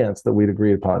stance that we'd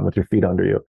agreed upon with your feet under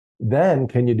you? Then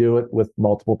can you do it with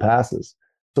multiple passes?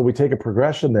 So we take a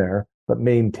progression there, but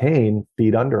maintain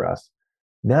feet under us.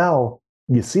 Now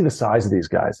you see the size of these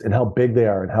guys and how big they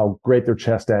are and how great their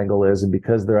chest angle is. And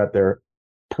because they're at their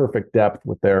perfect depth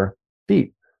with their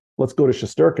feet. Let's go to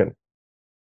Shesterkin.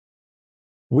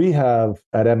 We have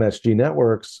at MSG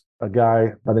Networks a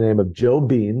guy by the name of Joe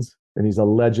Beans, and he's a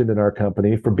legend in our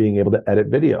company for being able to edit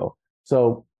video.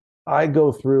 So I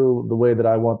go through the way that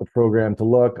I want the program to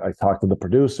look. I talk to the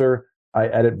producer. I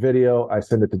edit video. I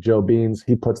send it to Joe Beans.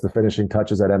 He puts the finishing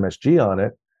touches at MSG on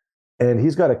it. And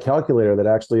he's got a calculator that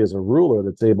actually is a ruler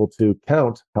that's able to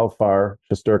count how far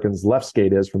Shesterkin's left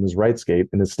skate is from his right skate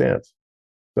in his stance.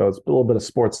 So it's a little bit of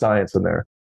sports science in there.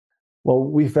 Well,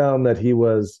 we found that he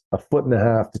was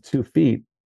 1.5 to 2 feet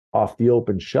off the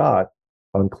open shot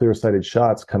on clear-sighted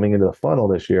shots coming into the funnel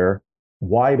this year,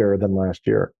 wider than last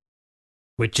year.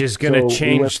 Which is going to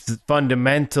change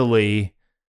fundamentally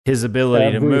his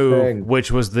ability to move, which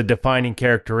was the defining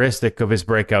characteristic of his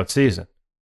breakout season.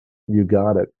 You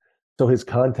got it. So his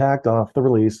contact off the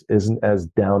release isn't as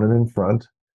down and in front.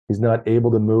 He's not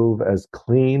able to move as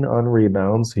clean on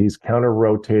rebounds. He's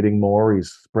counter-rotating more. He's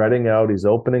spreading out. He's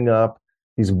opening up.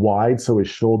 He's wide, so his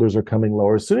shoulders are coming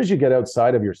lower. As soon as you get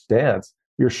outside of your stance,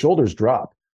 your shoulders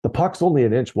drop. The puck's only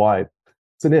an inch wide.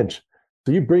 It's an inch.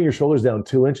 So you bring your shoulders down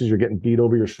 2 inches, you're getting beat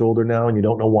over your shoulder now, and you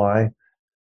don't know why.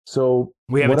 So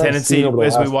we have a tendency,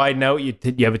 as we widen out,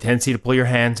 you have a tendency to pull your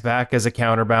hands back as a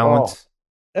counterbalance.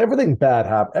 Everything bad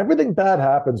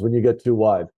happens when you get too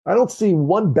wide. I don't see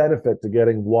one benefit to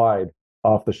getting wide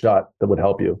off the shot that would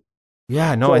help you.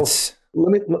 Yeah, no, so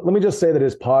let me just say that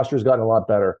his posture's gotten a lot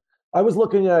better. I was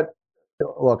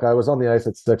I was on the ice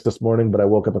at 6 this morning, but I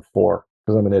woke up at 4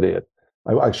 because I'm an idiot.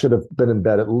 I should have been in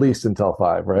bed at least until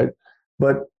 5, right?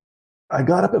 But I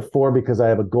got up at 4 because I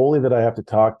have a goalie that I have to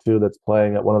talk to that's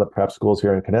playing at one of the prep schools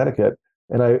here in Connecticut.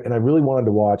 And I really wanted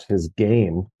to watch his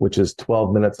game, which is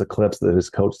 12 minutes of clips that his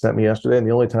coach sent me yesterday. And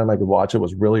the only time I could watch it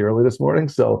was really early this morning.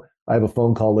 So I have a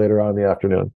phone call later on in the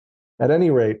afternoon. At any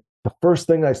rate, the first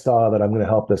thing I saw that I'm going to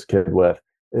help this kid with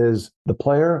is the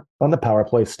player on the power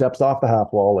play steps off the half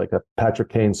wall like a Patrick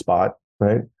Kane spot,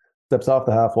 right? Steps off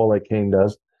the half wall like Kane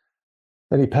does.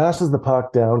 And he passes the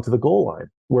puck down to the goal line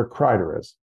where Kreider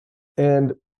is.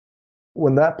 And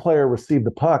when that player received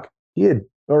the puck, he had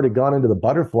already gone into the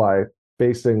butterfly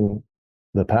facing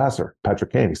the passer,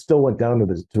 Patrick Kane. He still went down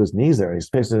to his knees there. He's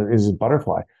facing his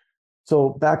butterfly.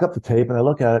 So back up the tape, and I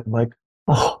look at it, I'm like,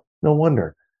 oh, no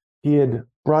wonder. He had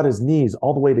brought his knees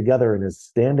all the way together in his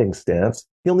standing stance.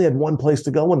 He only had one place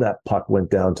to go when that puck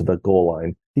went down to the goal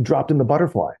line. He dropped in the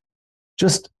butterfly.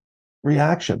 Just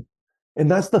reaction. And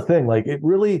that's the thing. Like, it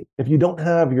really, if you don't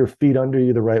have your feet under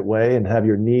you the right way and have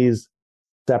your knees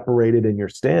separated in your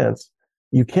stance,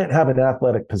 you can't have an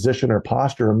athletic position or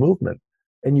posture or movement.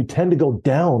 And you tend to go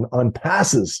down on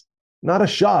passes, not a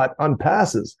shot, on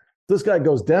passes. This guy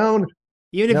goes down,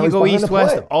 Even if Now you he's go behind the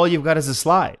east-west, play. all you've got is a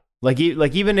slide. Like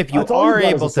even if you That's all are you've got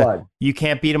is a able to, slide. you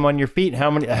can't beat him on your feet.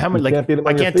 How many? You Like can't beat him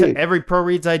I on your can't tell. feet. Every pro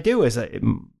reads I do is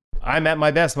I'm at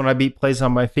my best when I beat plays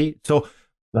on my feet. So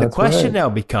the That's question right. now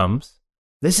becomes,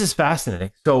 this is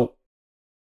fascinating. So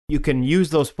you can use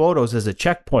those photos as a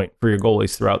checkpoint for your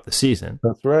goalies throughout the season.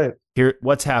 That's right. Here,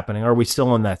 what's happening? Are we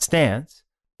still in that stance?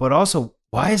 But also,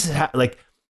 why is it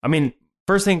I mean,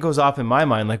 first thing goes off in my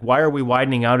mind, like, why are we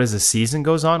widening out as the season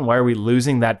goes on? Why are we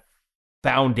losing that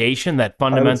foundation, that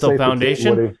fundamental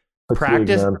foundation? Fatigue,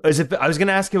 Practice. man. I was going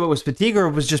to ask if it was fatigue or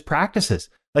it was just practices.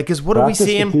 Like, because what do we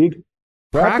see in fatigue.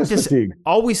 practice? Fatigue.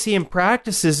 All we see in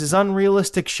practices is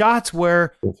unrealistic shots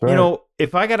where, That's right. you know,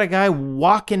 if I got a guy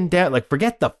walking down, like,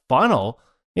 forget the funnel.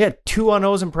 You had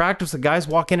 2-on-0s in practice. The guys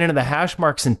walking into the hash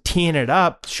marks and teeing it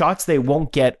up, shots they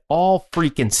won't get all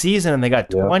freaking season, and they got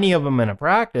 20 of them in a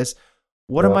practice.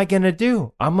 What am I going to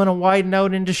do? I'm going to widen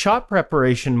out into shot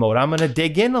preparation mode. I'm going to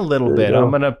dig in a little bit. I'm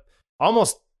going to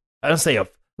almost, I don't say,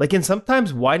 like, in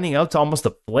sometimes widening out's almost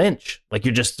a flinch. Like,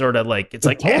 you're just sort of like, it's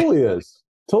like, totally is.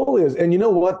 Totally is. And you know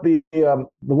what? The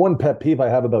one pet peeve I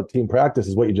have about team practice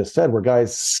is what you just said, where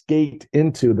guys skate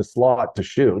into the slot to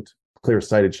shoot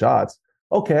clear-sighted shots.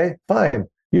 Okay, fine.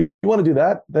 You want to do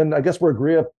that? Then I guess we're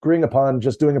agreeing upon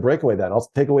just doing a breakaway then. I'll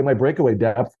take away my breakaway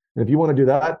depth. And if you want to do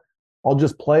that, I'll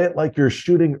just play it like you're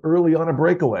shooting early on a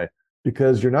breakaway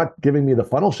because you're not giving me the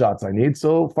funnel shots I need.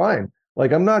 So fine.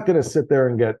 Like, I'm not going to sit there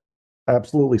and get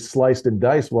absolutely sliced and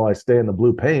diced while I stay in the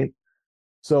blue paint.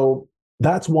 So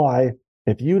that's why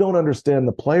if you don't understand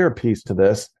the player piece to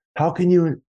this, how can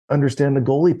you understand the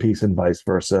goalie piece and vice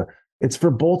versa? It's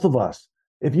for both of us.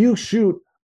 If you shoot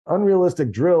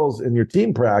unrealistic drills in your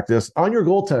team practice on your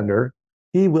goaltender,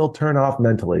 he will turn off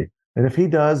mentally. And if he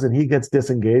does and he gets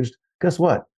disengaged, guess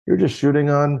what? You're just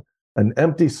shooting on an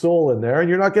empty soul in there and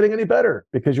you're not getting any better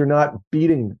because you're not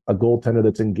beating a goaltender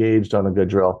that's engaged on a good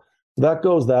drill. So that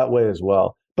goes that way as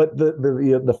well. But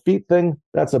the feet thing,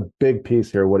 that's a big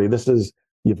piece here, Woody.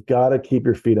 You've got to keep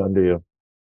your feet under you.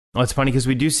 Oh, it's funny because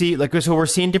we do see, like, so we're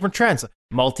seeing different trends.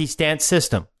 Multi-stance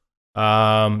system.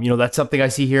 That's something I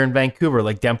see here in Vancouver.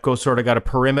 Like, Demko's sort of got a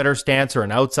perimeter stance or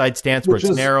an outside stance where it's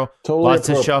narrow, totally lots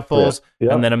of shuffles,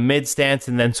 yeah. and then a mid stance,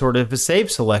 and then sort of a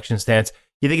save selection stance.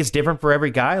 You think it's different for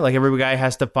every guy? Like, every guy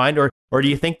has to find, or do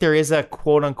you think there is a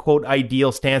quote unquote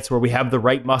ideal stance where we have the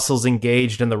right muscles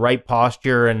engaged and the right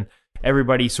posture, and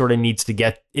everybody sort of needs to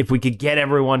get, if we could get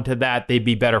everyone to that, they'd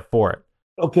be better for it?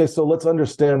 Okay, so let's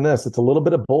understand this. It's a little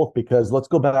bit of both because let's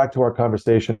go back to our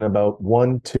conversation about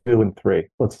 1, 2, and 3.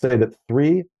 Let's say that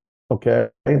 3, okay,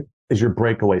 is your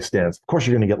breakaway stance. Of course,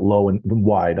 you're going to get low and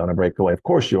wide on a breakaway. Of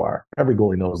course you are. Every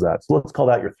goalie knows that. So let's call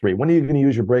that your 3. When are you going to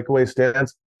use your breakaway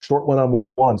stance? Short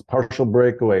one-on-ones, partial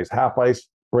breakaways, half ice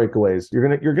breakaways.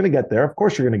 You're gonna get there. Of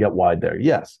course, you're going to get wide there.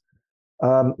 Yes.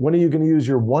 When are you going to use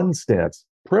your 1 stance?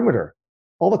 Perimeter,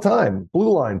 all the time. Blue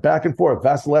line, back and forth.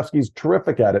 Vasilevsky's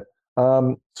terrific at it.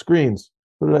 Screens.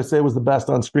 What did I say was the best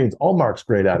on screens? Allmark's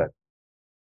great at it.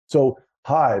 So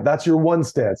high, that's your 1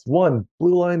 stance. 1,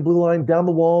 blue line, down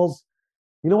the walls.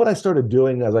 You know what I started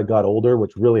doing as I got older,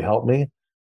 which really helped me,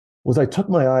 was I took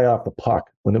my eye off the puck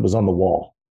when it was on the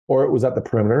wall or it was at the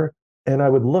perimeter, and I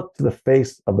would look to the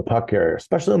face of the puck carrier,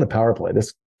 especially on the power play.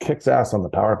 This kicks ass on the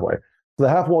power play. So the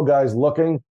half wall guy's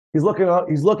looking, he's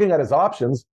looking at his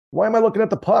options. Why am I looking at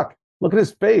the puck? Look at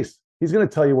his face. He's going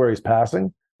to tell you where he's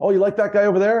passing. Oh, you like that guy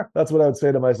over there? That's what I would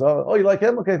say to myself. Oh, you like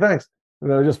him? Okay, thanks. And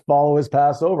then I just follow his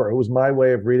pass over. It was my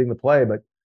way of reading the play, but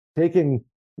taking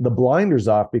the blinders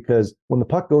off, because when the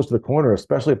puck goes to the corner,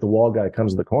 especially if the wall guy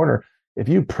comes to the corner, if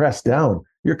you press down,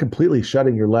 you're completely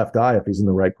shutting your left eye if he's in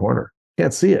the right corner.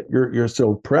 Can't see it. You're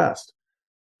so pressed.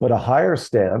 But a higher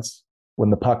stance when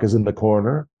the puck is in the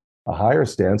corner, a higher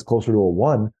stance closer to a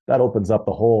 1, that opens up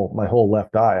my whole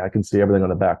left eye. I can see everything on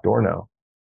the back door now.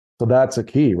 So that's a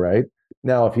key, right?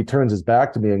 Now, if he turns his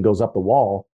back to me and goes up the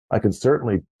wall, I can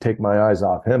certainly take my eyes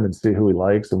off him and see who he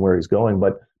likes and where he's going.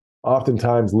 But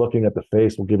oftentimes looking at the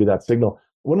face will give you that signal.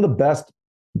 One of the best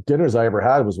dinners I ever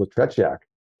had was with Tretiak.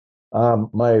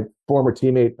 My former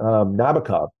teammate,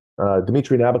 Nabokov,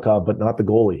 Dmitry Nabokov, but not the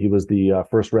goalie. He was the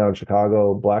first round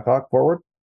Chicago Blackhawk forward.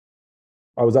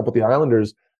 I was up with the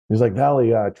Islanders. He's like, Valley,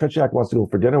 Tretiak wants to go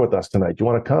for dinner with us tonight. Do you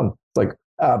want to come? It's like,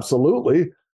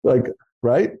 absolutely. Like,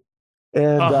 right?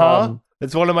 And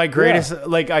it's one of my greatest,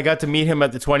 like, I got to meet him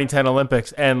at the 2010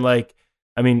 Olympics. And, like,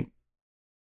 I mean,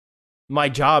 my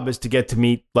job is to get to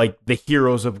meet, like, the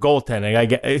heroes of goaltending. I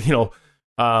get,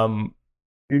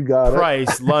 you got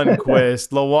Price,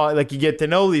 Lundqvist, Lawon, like, you get to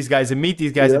know these guys and meet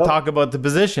these guys and talk about the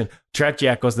position.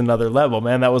 Tretiak was another level,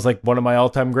 man. That was like one of my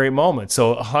all-time great moments.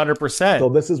 So 100%. So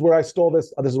this is where I stole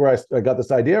this. This is where I got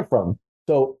this idea from.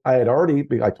 So I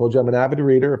told you I'm an avid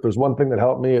reader. If there's one thing that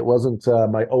helped me, it wasn't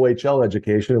my OHL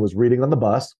education. It was reading on the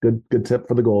bus. Good tip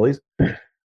for the goalies.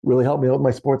 Really helped me out with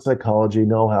my sports psychology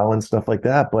know-how and stuff like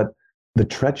that. But the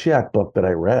Tretiak book that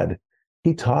I read,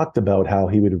 he talked about how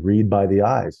he would read by the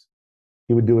eyes.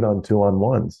 He would do it on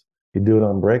 2-on-1s. He'd do it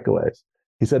on breakaways.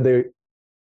 He said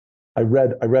I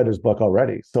read his book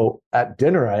already. So at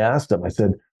dinner, I asked him, I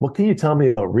said, what can you tell me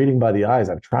about reading by the eyes?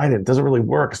 I've tried it. It doesn't really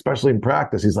work, especially in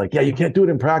practice. He's like, yeah, you can't do it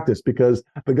in practice because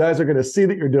the guys are going to see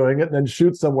that you're doing it and then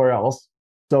shoot somewhere else.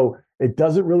 So it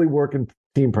doesn't really work in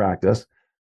team practice.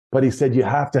 But he said, you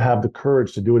have to have the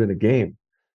courage to do it in a game.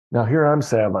 Now, here I'm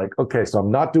saying, like, okay, so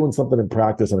I'm not doing something in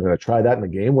practice. And I'm going to try that in the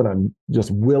game when I'm just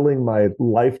willing my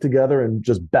life together and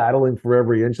just battling for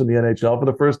every inch in the NHL for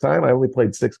the first time. I only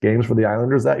played 6 games for the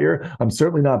Islanders that year. I'm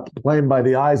certainly not playing by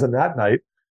the eyes on that night.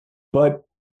 But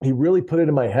he really put it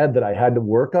in my head that I had to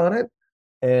work on it.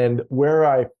 And where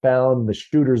I found the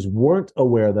shooters weren't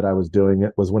aware that I was doing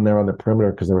it was when they were on the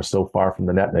perimeter because they were so far from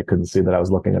the net and they couldn't see that I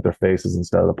was looking at their faces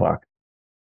instead of the puck.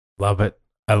 Love it.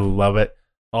 I love it.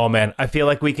 Oh man, I feel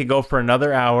like we could go for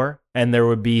another hour and there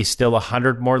would be still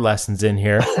 100 more lessons in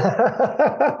here.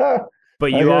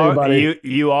 But you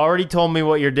already told me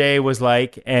what your day was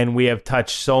like, and we have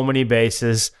touched so many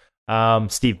bases.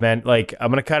 Steve, man, like I'm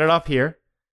gonna cut it off here.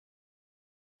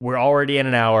 We're already in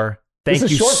an hour. This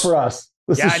is short for us.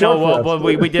 I know. Well,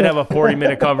 we did have a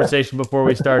 40-minute conversation before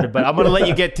we started, but I'm gonna let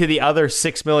you get to the other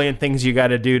 6 million things you got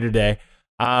to do today.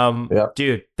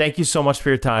 Dude, thank you so much for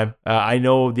your time. I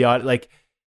know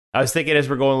I was thinking as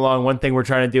we're going along, one thing we're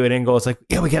trying to do at InGoal is like,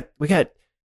 yeah, we got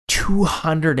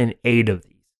 208 of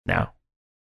these now.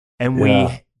 And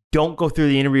we don't go through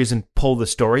the interviews and pull the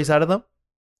stories out of them.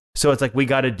 So it's like, we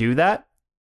got to do that.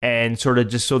 And sort of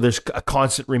just so there's a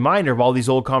constant reminder of all these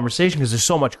old conversations because there's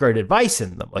so much great advice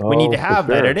in them. Like we need to have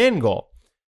that at InGoal.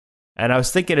 And I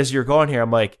was thinking as you're going here,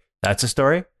 I'm like, that's a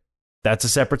story. That's a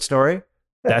separate story.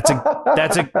 That's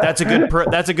a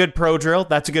good pro drill.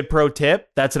 That's a good pro tip.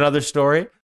 That's another story.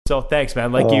 So thanks,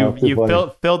 man. Like you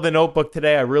filled the notebook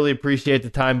today. I really appreciate the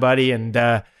time, buddy. And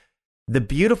the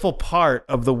beautiful part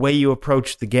of the way you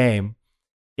approach the game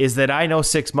is that I know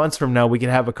 6 months from now we can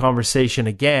have a conversation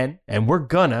again, and we're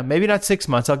gonna maybe not 6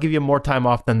 months. I'll give you more time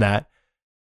off than that,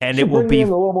 and it will be a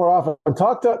little more often.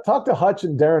 Talk to Hutch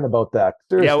and Darren about that.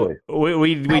 Seriously, yeah,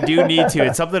 we do need to.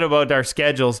 It's something about our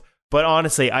schedules, but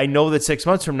honestly, I know that 6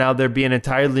 months from now there'd be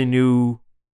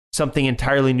something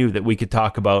entirely new that we could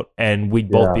talk about, and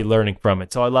we'd both be learning from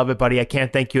it. So I love it, buddy. I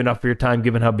can't thank you enough for your time,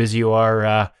 given how busy you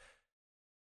are.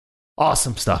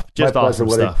 Awesome stuff. Just My pleasure, awesome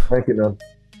Woody. stuff. Thank you, man.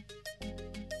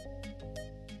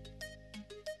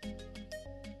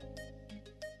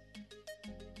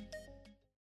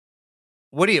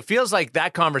 Woody, it feels like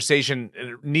that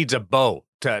conversation needs a bow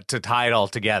to tie it all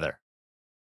together.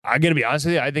 I'm going to be honest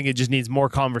with you. I think it just needs more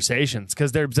conversations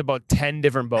because there's about 10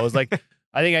 different bows. Like,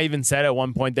 I think I even said at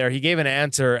one point there, he gave an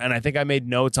answer, and I think I made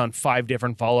notes on 5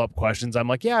 different follow-up questions. I'm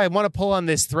like, yeah, I want to pull on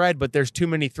this thread, but there's too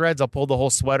many threads. I'll pull the whole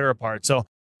sweater apart. So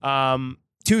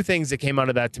 2 things that came out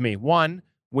of that to me. One,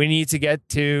 we need to get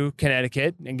to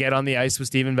Connecticut and get on the ice with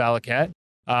Steve Valiquette.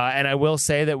 And I will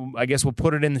say that I guess we'll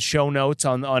put it in the show notes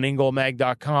on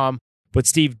ingoalmag.com. But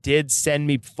Steve did send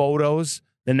me photos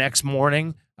the next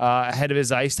morning ahead of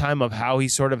his ice time of how he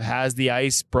sort of has the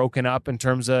ice broken up in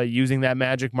terms of using that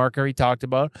magic marker he talked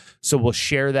about. So we'll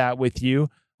share that with you.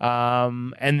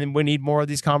 And then we need more of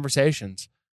these conversations.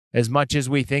 As much as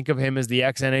we think of him as the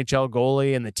ex-NHL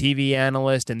goalie and the TV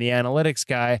analyst and the analytics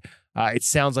guy, it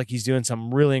sounds like he's doing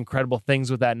some really incredible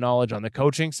things with that knowledge on the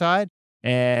coaching side.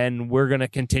 And we're going to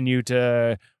continue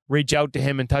to reach out to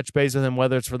him and touch base with him,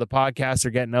 whether it's for the podcast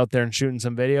or getting out there and shooting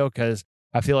some video, because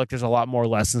I feel like there's a lot more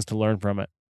lessons to learn from it.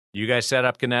 You guys set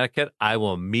up Connecticut. I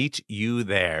will meet you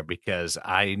there because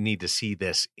I need to see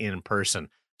this in person.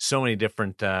 So many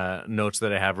different notes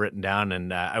that I have written down.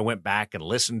 And I went back and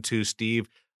listened to Steve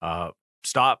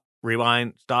stop,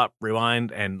 rewind,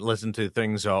 and listen to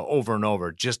things over and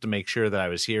over just to make sure that I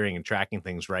was hearing and tracking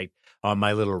things right on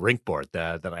my little rink board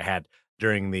that I had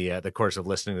during the course of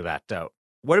listening to that.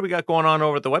 What do we got going on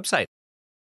over at the website?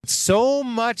 So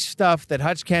much stuff that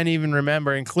Hutch can't even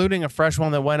remember, including a fresh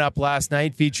one that went up last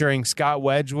night featuring Scott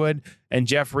Wedgwood and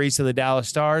Jeff Reese of the Dallas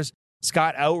Stars.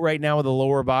 Scott out right now with a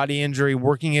lower body injury,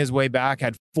 working his way back,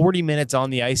 had 40 minutes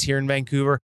on the ice here in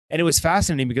Vancouver. And it was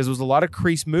fascinating because it was a lot of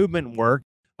crease movement work,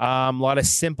 a lot of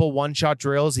simple one-shot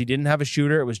drills. He didn't have a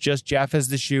shooter. It was just Jeff as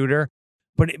the shooter.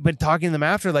 But talking to them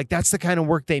after, like, that's the kind of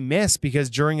work they miss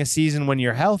because during a season when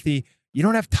you're healthy, you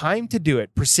don't have time to do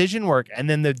it. Precision work. And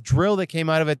then the drill that came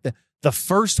out of it, the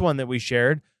first one that we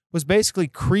shared, was basically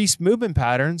crease movement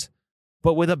patterns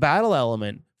but with a battle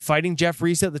element, fighting Jeff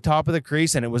Reese at the top of the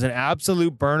crease. And it was an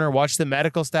absolute burner. Watch the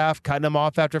medical staff cutting him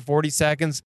off after 40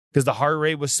 seconds because the heart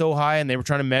rate was so high and they were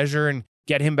trying to measure and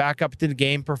get him back up to the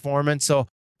game performance. So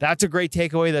that's a great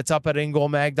takeaway that's up at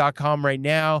ingoalmag.com right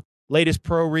now. Latest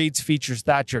pro reads features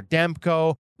Thatcher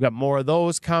Demko. We got more of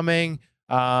those coming.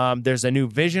 There's a new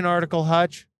Vision article,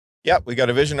 Hutch. Yep, we got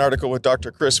a Vision article with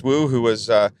Dr. Chris Wu, who was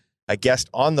a guest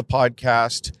on the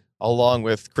podcast, along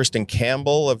with Kristen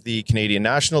Campbell of the Canadian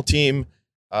national team,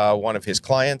 one of his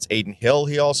clients, Aiden Hill,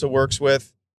 he also works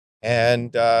with.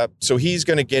 And so he's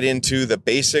going to get into the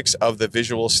basics of the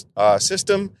visual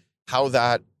system, how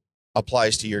that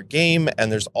applies to your game.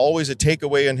 And there's always a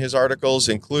takeaway in his articles,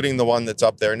 including the one that's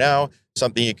up there now,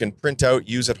 something you can print out,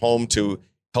 use at home to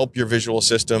help your visual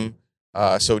system.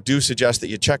 So do suggest that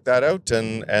you check that out,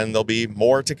 and there'll be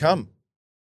more to come.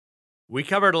 We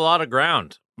covered a lot of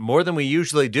ground, more than we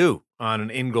usually do on an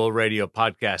In Goal Radio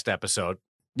podcast episode.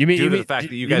 Due to the fact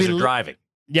that you guys are driving.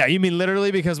 Yeah, you mean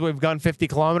literally because we've gone 50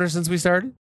 kilometers since we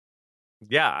started?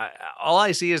 Yeah, all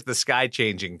I see is the sky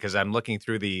changing because I'm looking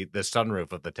through the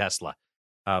sunroof of the Tesla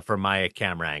from my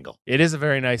camera angle. It is a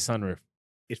very nice sunroof.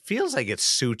 It feels like it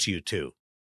suits you too.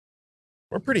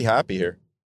 We're pretty happy here.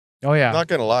 Oh, yeah. Not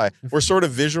going to lie. We're sort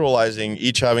of visualizing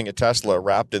each having a Tesla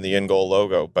wrapped in the In Goal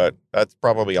logo, but that's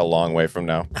probably a long way from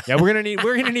now. Yeah, we're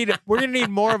gonna need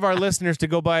more of our listeners to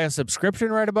go buy a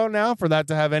subscription right about now for that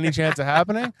to have any chance of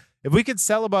happening. If we could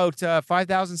sell about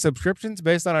 5,000 subscriptions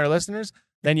based on our listeners,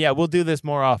 then yeah, we'll do this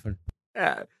more often.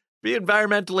 Yeah, be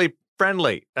environmentally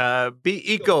friendly.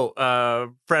 Be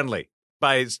eco friendly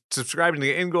by subscribing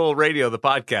to In Goal Radio, the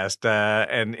podcast,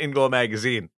 and In Goal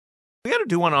Magazine. We got to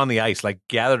do one on the ice, like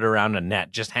gathered around a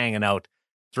net, just hanging out,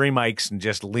 3 mics and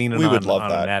just leaning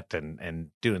on a net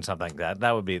and doing something like that.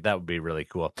 That would be really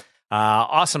cool.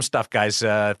 Awesome stuff, guys.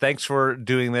 Thanks for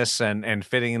doing this and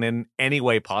fitting it in any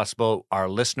way possible. Our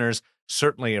listeners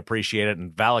certainly appreciate it.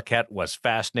 And Valiquette was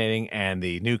fascinating, and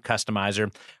the new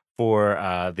customizer for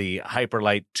the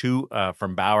Hyperlite 2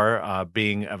 from Bauer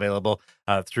being available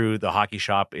through the hockey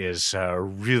shop is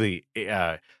really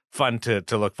fun to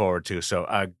look forward to.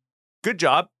 So good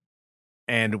job.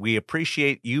 And we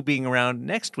appreciate you being around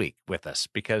next week with us,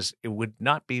 because it would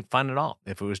not be fun at all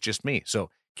if it was just me. So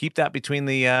keep that between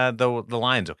the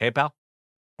lines. Okay, pal?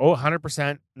 Oh,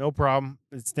 100%. No problem.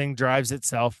 This thing drives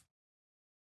itself.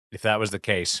 If that was the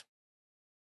case,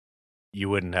 you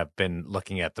wouldn't have been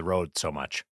looking at the road so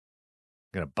much.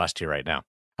 I'm going to bust you right now.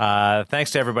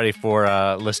 Thanks to everybody for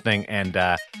listening, and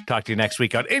talk to you next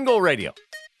week on In Goal Radio,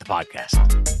 the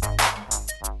podcast.